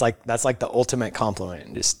 That's like the ultimate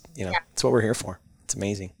compliment. Just, it's what we're here for. It's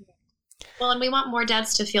amazing. Well, and we want more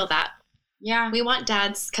dads to feel that. Yeah. We want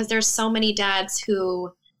dads, because there's so many dads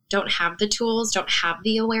who don't have the tools, don't have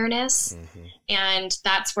the awareness. And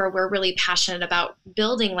that's where we're really passionate about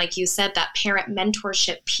building, like you said, that parent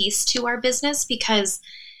mentorship piece to our business, because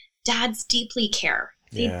dads deeply care.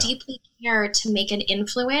 They deeply care to make an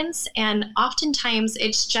influence. And oftentimes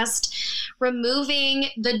it's just removing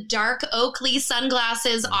the dark Oakley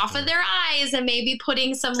sunglasses off of their eyes and maybe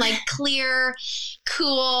putting some like clear,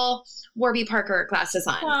 cool Warby Parker glasses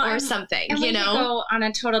on or something, and we go on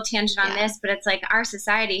a total tangent on this, but it's like our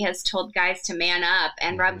society has told guys to man up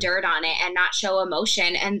and rub dirt on it and not show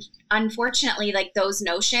emotion. And unfortunately, like those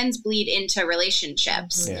notions bleed into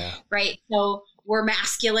relationships, right? So we're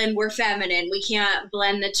masculine, we're feminine. We can't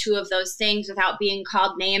blend the two of those things without being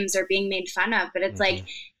called names or being made fun of. But it's like,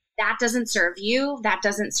 that doesn't serve you. That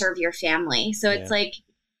doesn't serve your family. So it's like,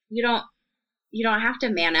 you don't have to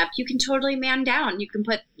man up. You can totally man down. You can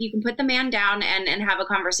put the man down and have a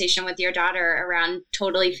conversation with your daughter around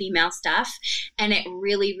totally female stuff. And it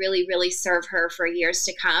really, really, really serve her for years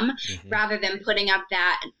to come, rather than putting up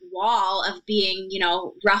that wall of being,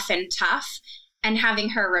 rough and tough and having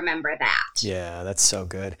her remember that. Yeah, that's so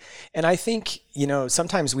good. And I think,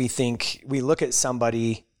 sometimes we look at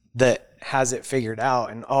somebody that has it figured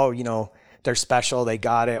out and, they're special, they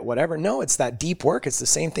got it, whatever. No, it's that deep work. It's the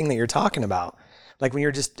same thing that you're talking about. Like when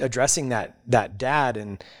you're just addressing that dad,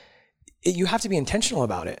 and you have to be intentional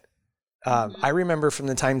about it. I remember from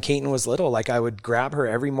the time Kaiten was little, like I would grab her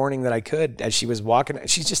every morning that I could as she was walking.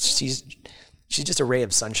 She's she's just a ray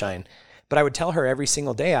of sunshine. But I would tell her every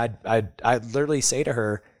single day, I'd literally say to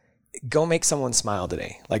her, go make someone smile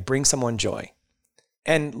today. Like bring someone joy.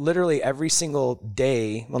 And literally every single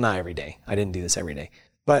day, well, not every day. I didn't do this every day,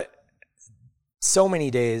 but so many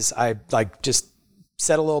days I like just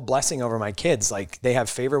said a little blessing over my kids. Like they have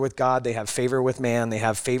favor with God, they have favor with man, they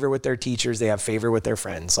have favor with their teachers, they have favor with their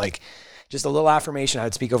friends. Like just a little affirmation I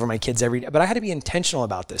would speak over my kids every day, but I had to be intentional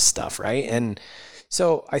about this stuff. Right. And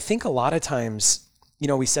so I think a lot of times, you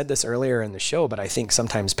know, we said this earlier in the show, but I think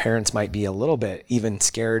sometimes parents might be a little bit even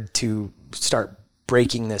scared to start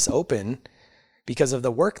breaking this open because of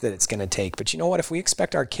the work that it's going to take. But you know what? If we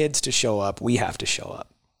expect our kids to show up, we have to show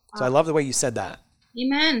up. So I love the way you said that.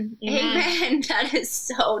 Amen. Amen. That is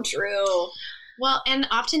so true. Well, and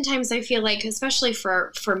oftentimes I feel like, especially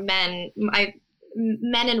for men,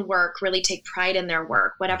 men in work really take pride in their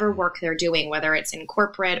work, whatever work they're doing, whether it's in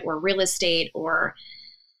corporate or real estate or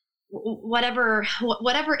whatever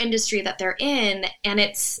industry that they're in. And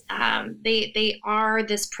it's, they are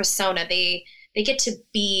this persona. They get to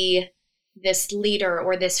be this leader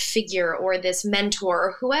or this figure or this mentor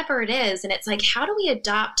or whoever it is. And it's like, how do we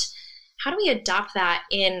adopt that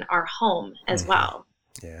in our home as well?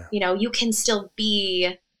 Yeah. You know, you can still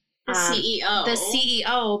be the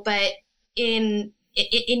CEO, but in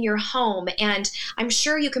your home. And I'm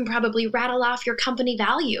sure you can probably rattle off your company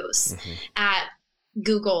values at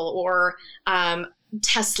Google or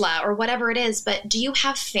Tesla or whatever it is. But do you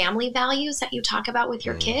have family values that you talk about with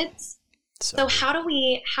your kids? So how do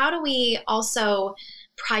we also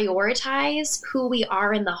prioritize who we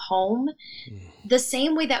are in the home the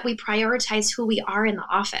same way that we prioritize who we are in the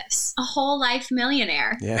office? A whole life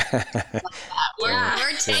millionaire. Yeah.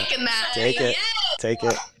 We're taking that. Take it. Take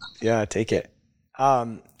it. Yeah, take it.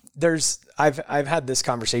 I've had this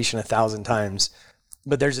conversation 1,000 times,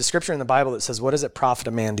 but there's a scripture in the Bible that says, what does it profit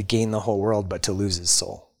a man to gain the whole world, but to lose his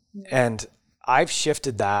soul? And I've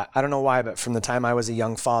shifted that. I don't know why, but from the time I was a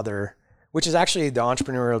young father, which is actually the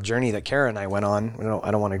entrepreneurial journey that Kara and I went on.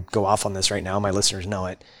 I don't want to go off on this right now. My listeners know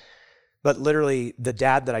it. But literally the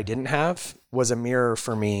dad that I didn't have was a mirror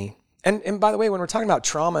for me. And by the way, when we're talking about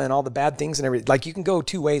trauma and all the bad things and everything, like you can go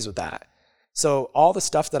two ways with that. So all the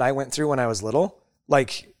stuff that I went through when I was little,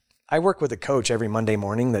 like I work with a coach every Monday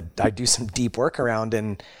morning that I do some deep work around.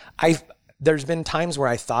 And there's been times where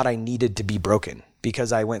I thought I needed to be broken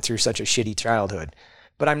because I went through such a shitty childhood.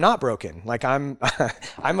 But I'm not broken. Like I'm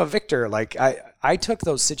a victor. Like I took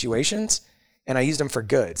those situations and I used them for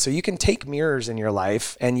good. So you can take mirrors in your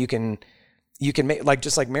life and you can make, like,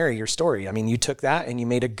 just like Mary, your story. I mean, you took that and you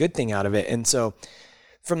made a good thing out of it. And so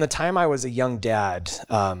from the time I was a young dad,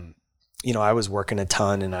 you know, I was working a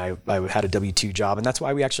ton and I had a W-2 job, and that's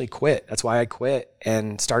why we actually quit. That's why I quit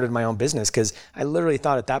and started my own business. Cause I literally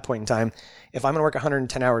thought at that point in time, if I'm going to work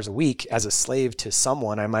 110 hours a week as a slave to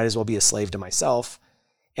someone, I might as well be a slave to myself.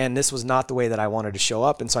 And this was not the way that I wanted to show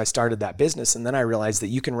up. And so I started that business. And then I realized that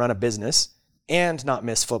you can run a business and not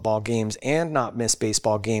miss football games and not miss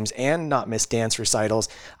baseball games and not miss dance recitals.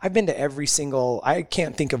 I've been to every single, I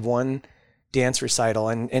can't think of one dance recital.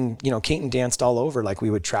 And you know, Keaton danced all over. Like we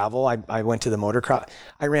would travel. I went to the motocross.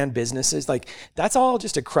 I ran businesses. Like that's all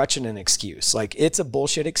just a crutch and an excuse. Like it's a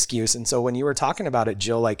bullshit excuse. And so when you were talking about it,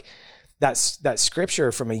 Jill, like that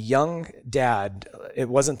scripture from a young dad, it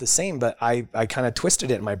wasn't the same, but I kind of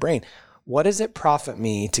twisted it in my brain. What does it profit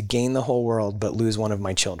me to gain the whole world, but lose one of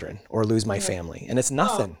my children or lose my family? And it's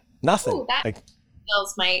nothing, nothing. Ooh, that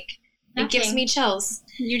chills, Mike. Nothing. It gives me chills.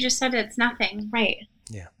 You just said it's nothing. Right.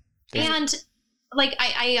 Yeah. And like,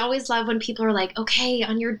 I always love when people are like, okay,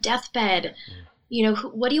 on your deathbed, you know,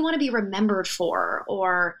 what do you want to be remembered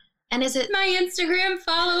for? And is it my Instagram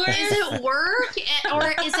followers? Is it work?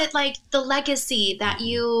 Or is it like the legacy that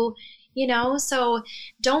you know? So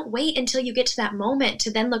don't wait until you get to that moment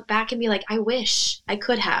to then look back and be like, I wish I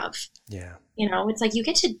could have. Yeah. You know, it's like you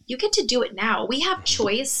get to do it now. We have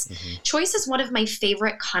choice. Choice is one of my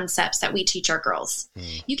favorite concepts that we teach our girls.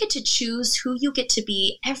 You get to choose who you get to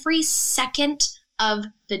be every second of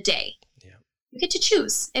the day. Yeah. You get to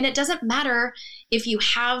choose. And it doesn't matter if you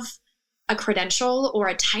have a credential or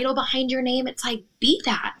a title behind your name. It's like, be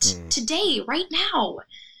that today, right now.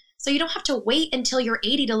 So you don't have to wait until you're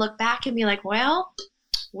 80 to look back and be like, well,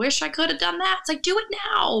 wish I could have done that. It's like, do it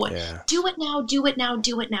now. Yeah. Do it now, do it now,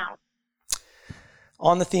 do it now.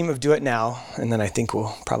 On the theme of do it now, and then I think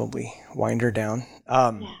we'll probably wind her down.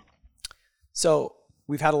 So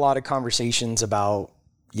we've had a lot of conversations about,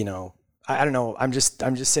 you know, I don't know. I'm just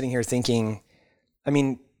sitting here thinking, I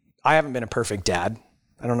mean, I haven't been a perfect dad.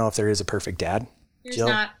 I don't know if there is a perfect dad.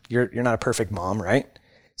 Jill, you're not a perfect mom, right?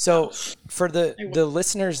 So for the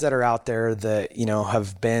listeners that are out there that, you know,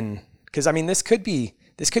 have been Because I mean, this could be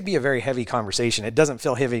a very heavy conversation. It doesn't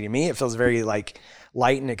feel heavy to me. It feels very like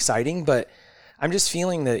light and exciting, but I'm just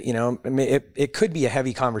feeling that, you know, it could be a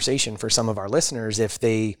heavy conversation for some of our listeners if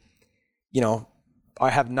they, you know,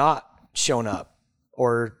 have not shown up,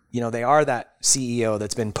 or, you know, they are that CEO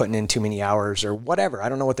that's been putting in too many hours or whatever. I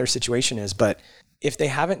don't know what their situation is, but if they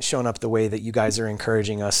haven't shown up the way that you guys are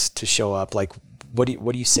encouraging us to show up, like, what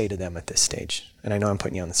do you say to them at this stage? And I know I'm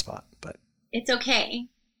putting you on the spot, but it's okay,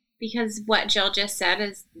 because what Jill just said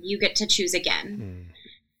is you get to choose again.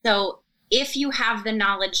 So if you have the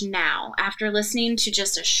knowledge now, after listening to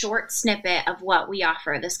just a short snippet of what we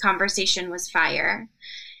offer, this conversation was fire,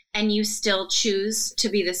 and you still choose to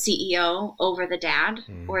be the CEO over the dad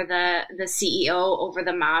or the CEO over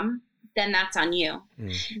the mom, then that's on you.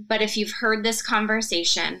 But if you've heard this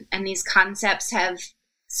conversation and these concepts have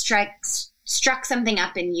struck something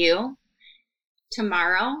up in you,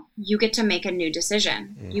 tomorrow you get to make a new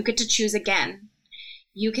decision. You get to choose again.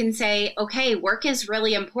 You can say, okay, work is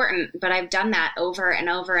really important, but I've done that over and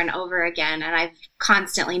over and over again, and I've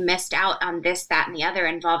constantly missed out on this, that, and the other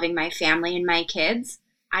involving my family and my kids.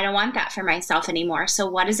 I don't want that for myself anymore. So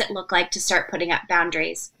what does it look like to start putting up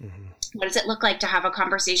boundaries? What does it look like to have a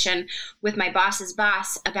conversation with my boss's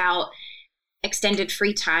boss about extended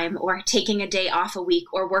free time, or taking a day off a week,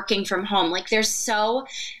 or working from home? Like,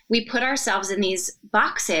 we put ourselves in these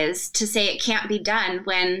boxes to say it can't be done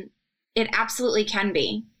when it absolutely can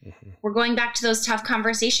be. We're going back to those tough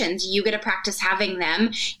conversations. You get to practice having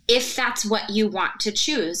them if that's what you want to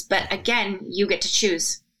choose. But again, you get to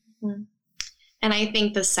choose. And I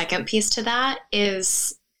think the second piece to that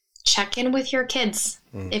is check in with your kids.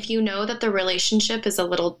 If you know that the relationship is a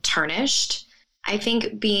little tarnished, I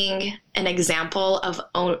think being an example of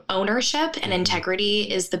ownership and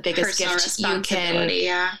integrity is the biggest gift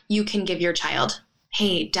you can give your child.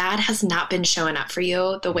 Hey, dad has not been showing up for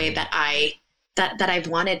you the way that I've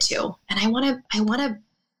wanted to. And I want to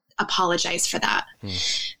apologize for that.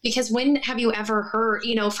 Because when have you ever heard,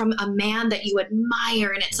 you know, from a man that you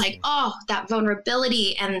admire, and it's like, oh, that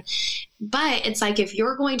vulnerability. But it's like, if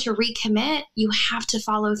you're going to recommit, you have to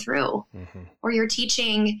follow through, or you're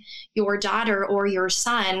teaching your daughter or your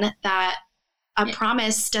son that a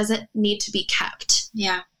promise doesn't need to be kept.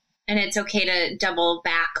 Yeah. And it's okay to double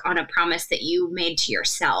back on a promise that you made to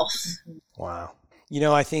yourself. Wow. You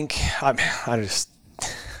know, I think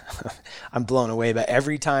I'm blown away. But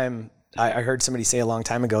every time I heard somebody say a long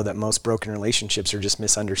time ago that most broken relationships are just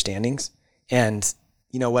misunderstandings. And,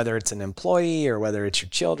 you know, whether it's an employee or whether it's your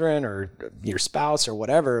children or your spouse or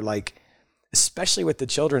whatever, like, especially with the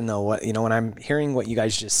children though, when I'm hearing what you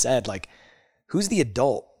guys just said, like, who's the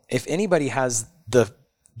adult? If anybody has the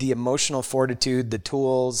emotional fortitude, the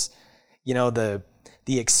tools, you know, the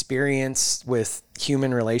experience with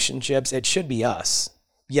human relationships, it should be us.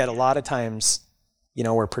 Yet a lot of times, you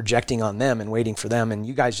know, we're projecting on them and waiting for them. And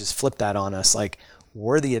you guys just flip that on us. Like,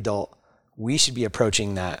 we're the adult. We should be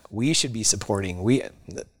approaching that. We should be supporting.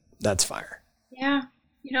 That's fire. Yeah.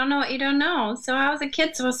 You don't know what you don't know. So how is a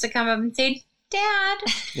kid supposed to come up and say, Dad,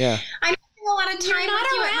 yeah, I'm spending a lot of time with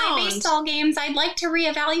you at my baseball games. I'd like to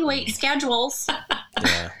reevaluate schedules.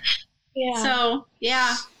 Yeah. So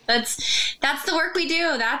yeah, that's the work we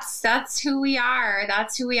do. That's who we are.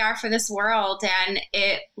 That's who we are for this world. And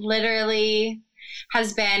it literally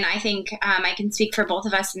has been, I think, I can speak for both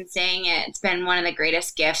of us in saying it, it's been one of the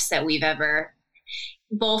greatest gifts that we've ever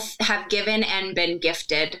both have given and been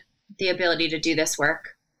gifted, the ability to do this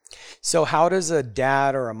work. So how does a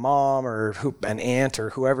dad or a mom or an aunt or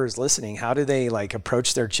whoever is listening, how do they like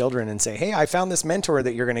approach their children and say, hey, I found this mentor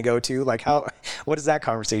that you're going to go to? Like, what does that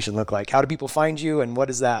conversation look like? How do people find you? And what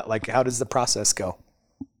is that? Like, how does the process go?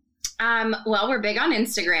 Well, we're big on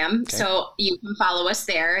Instagram, so you can follow us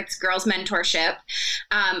there. It's Girls Mentorship.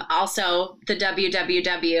 Also the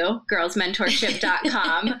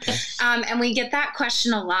www.girlsmentorship.com. And we get that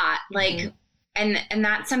question a lot. Like, and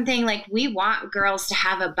that's something like we want girls to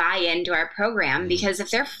have a buy-in to our program, because if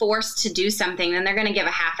they're forced to do something, then they're going to give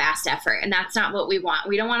a half-assed effort. And that's not what we want.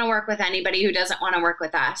 We don't want to work with anybody who doesn't want to work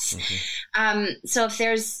with us. So if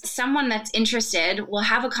there's someone that's interested, we'll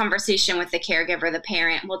have a conversation with the caregiver, the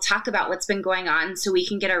parent. We'll talk about what's been going on so we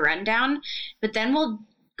can get a rundown, but then we'll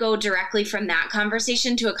go directly from that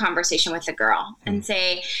conversation to a conversation with the girl and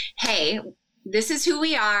say, hey, this is who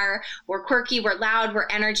we are. We're quirky, we're loud, we're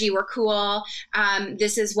energy, we're cool.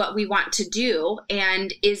 This is what we want to do.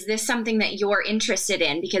 And is this something that you're interested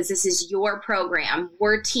in? Because this is your program.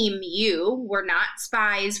 We're team you. We're not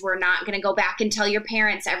spies. We're not going to go back and tell your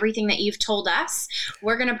parents everything that you've told us.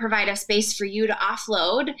 We're going to provide a space for you to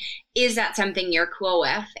offload. Is that something you're cool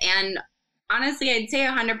with? And honestly, I'd say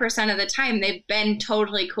 100% of the time they've been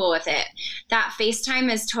totally cool with it. That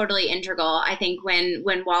FaceTime is totally integral. I think when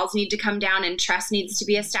walls need to come down and trust needs to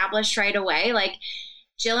be established right away, like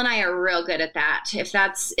Jill and I are real good at that. If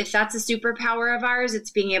that's a superpower of ours,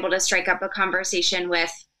 it's being able to strike up a conversation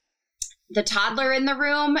with the toddler in the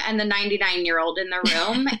room and the 99-year-old in the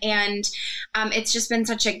room. And it's just been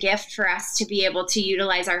such a gift for us to be able to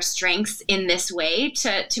utilize our strengths in this way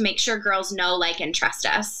to make sure girls know, like, and trust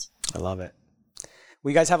us. I love it.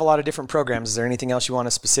 We guys have a lot of different programs. Is there anything else you want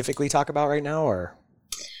to specifically talk about right now, or?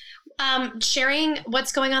 Sharing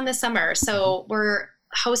what's going on this summer. So we're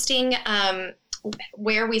hosting,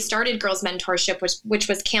 where we started Girls Mentorship, which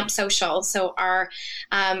was Camp Social. So our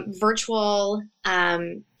virtual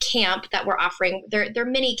camp that we're offering, they're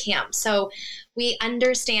mini camps. So we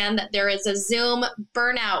understand that there is a Zoom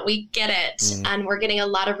burnout. We get it. And we're getting a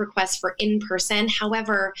lot of requests for in-person.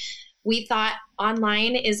 However, we thought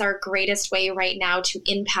online is our greatest way right now to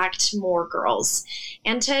impact more girls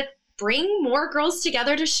and to bring more girls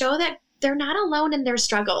together to show that they're not alone in their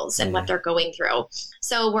struggles and what they're going through.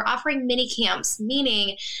 So we're offering mini camps,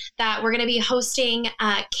 meaning that we're going to be hosting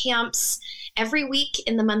camps every week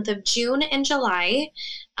in the month of June and July.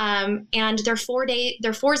 And they're 4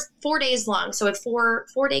 days long. So a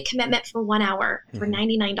four-day commitment for 1 hour for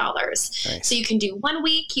 $99. Nice. So you can do 1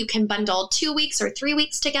 week, you can bundle 2 weeks or 3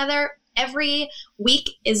 weeks together. Every week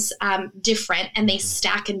is different, and they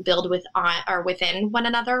stack and build within one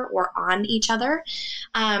another or on each other.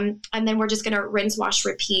 And then we're just going to rinse, wash,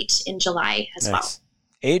 repeat in July as well.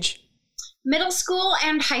 Age? Middle school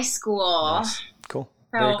and high school. Nice. Cool.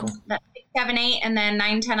 So very cool. That's 6, 7, 8, and then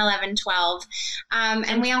 9, 10, 11, 12.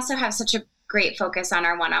 And we also have such a great focus on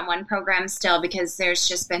our one-on-one program still, because there's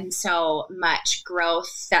just been so much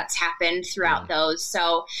growth that's happened throughout those.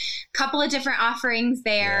 So a couple of different offerings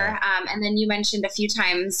there. And then you mentioned a few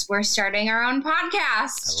times we're starting our own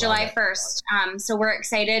podcast July 1st. So we're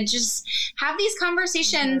excited. Just have these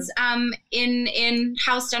conversations in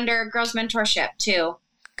housed under Girls Mentorship too.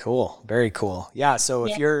 Cool. Very cool. Yeah. So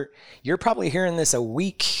if you're probably hearing this a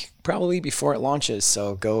week probably before it launches.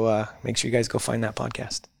 So go make sure you guys go find that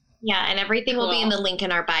podcast. Yeah, and everything will be in the link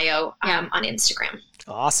in our bio on Instagram.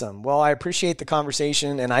 Awesome. Well, I appreciate the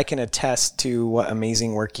conversation, and I can attest to what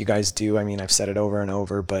amazing work you guys do. I mean, I've said it over and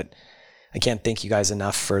over, but I can't thank you guys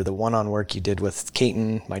enough for the one-on work you did with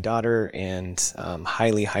Kaiten, my daughter, and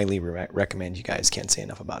highly, highly recommend you guys. Can't say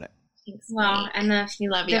enough about it. Thanks. Well, and the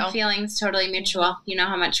feeling's totally mutual. You know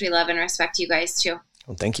how much we love and respect you guys too.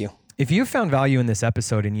 Well, thank you. If you've found value in this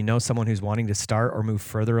episode and you know someone who's wanting to start or move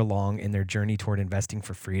further along in their journey toward investing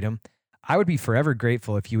for freedom, I would be forever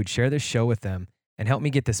grateful if you would share this show with them and help me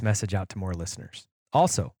get this message out to more listeners.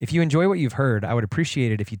 Also, if you enjoy what you've heard, I would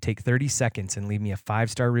appreciate it if you'd take 30 seconds and leave me a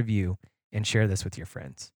 5-star review and share this with your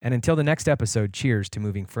friends. And until the next episode, cheers to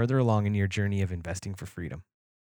moving further along in your journey of investing for freedom.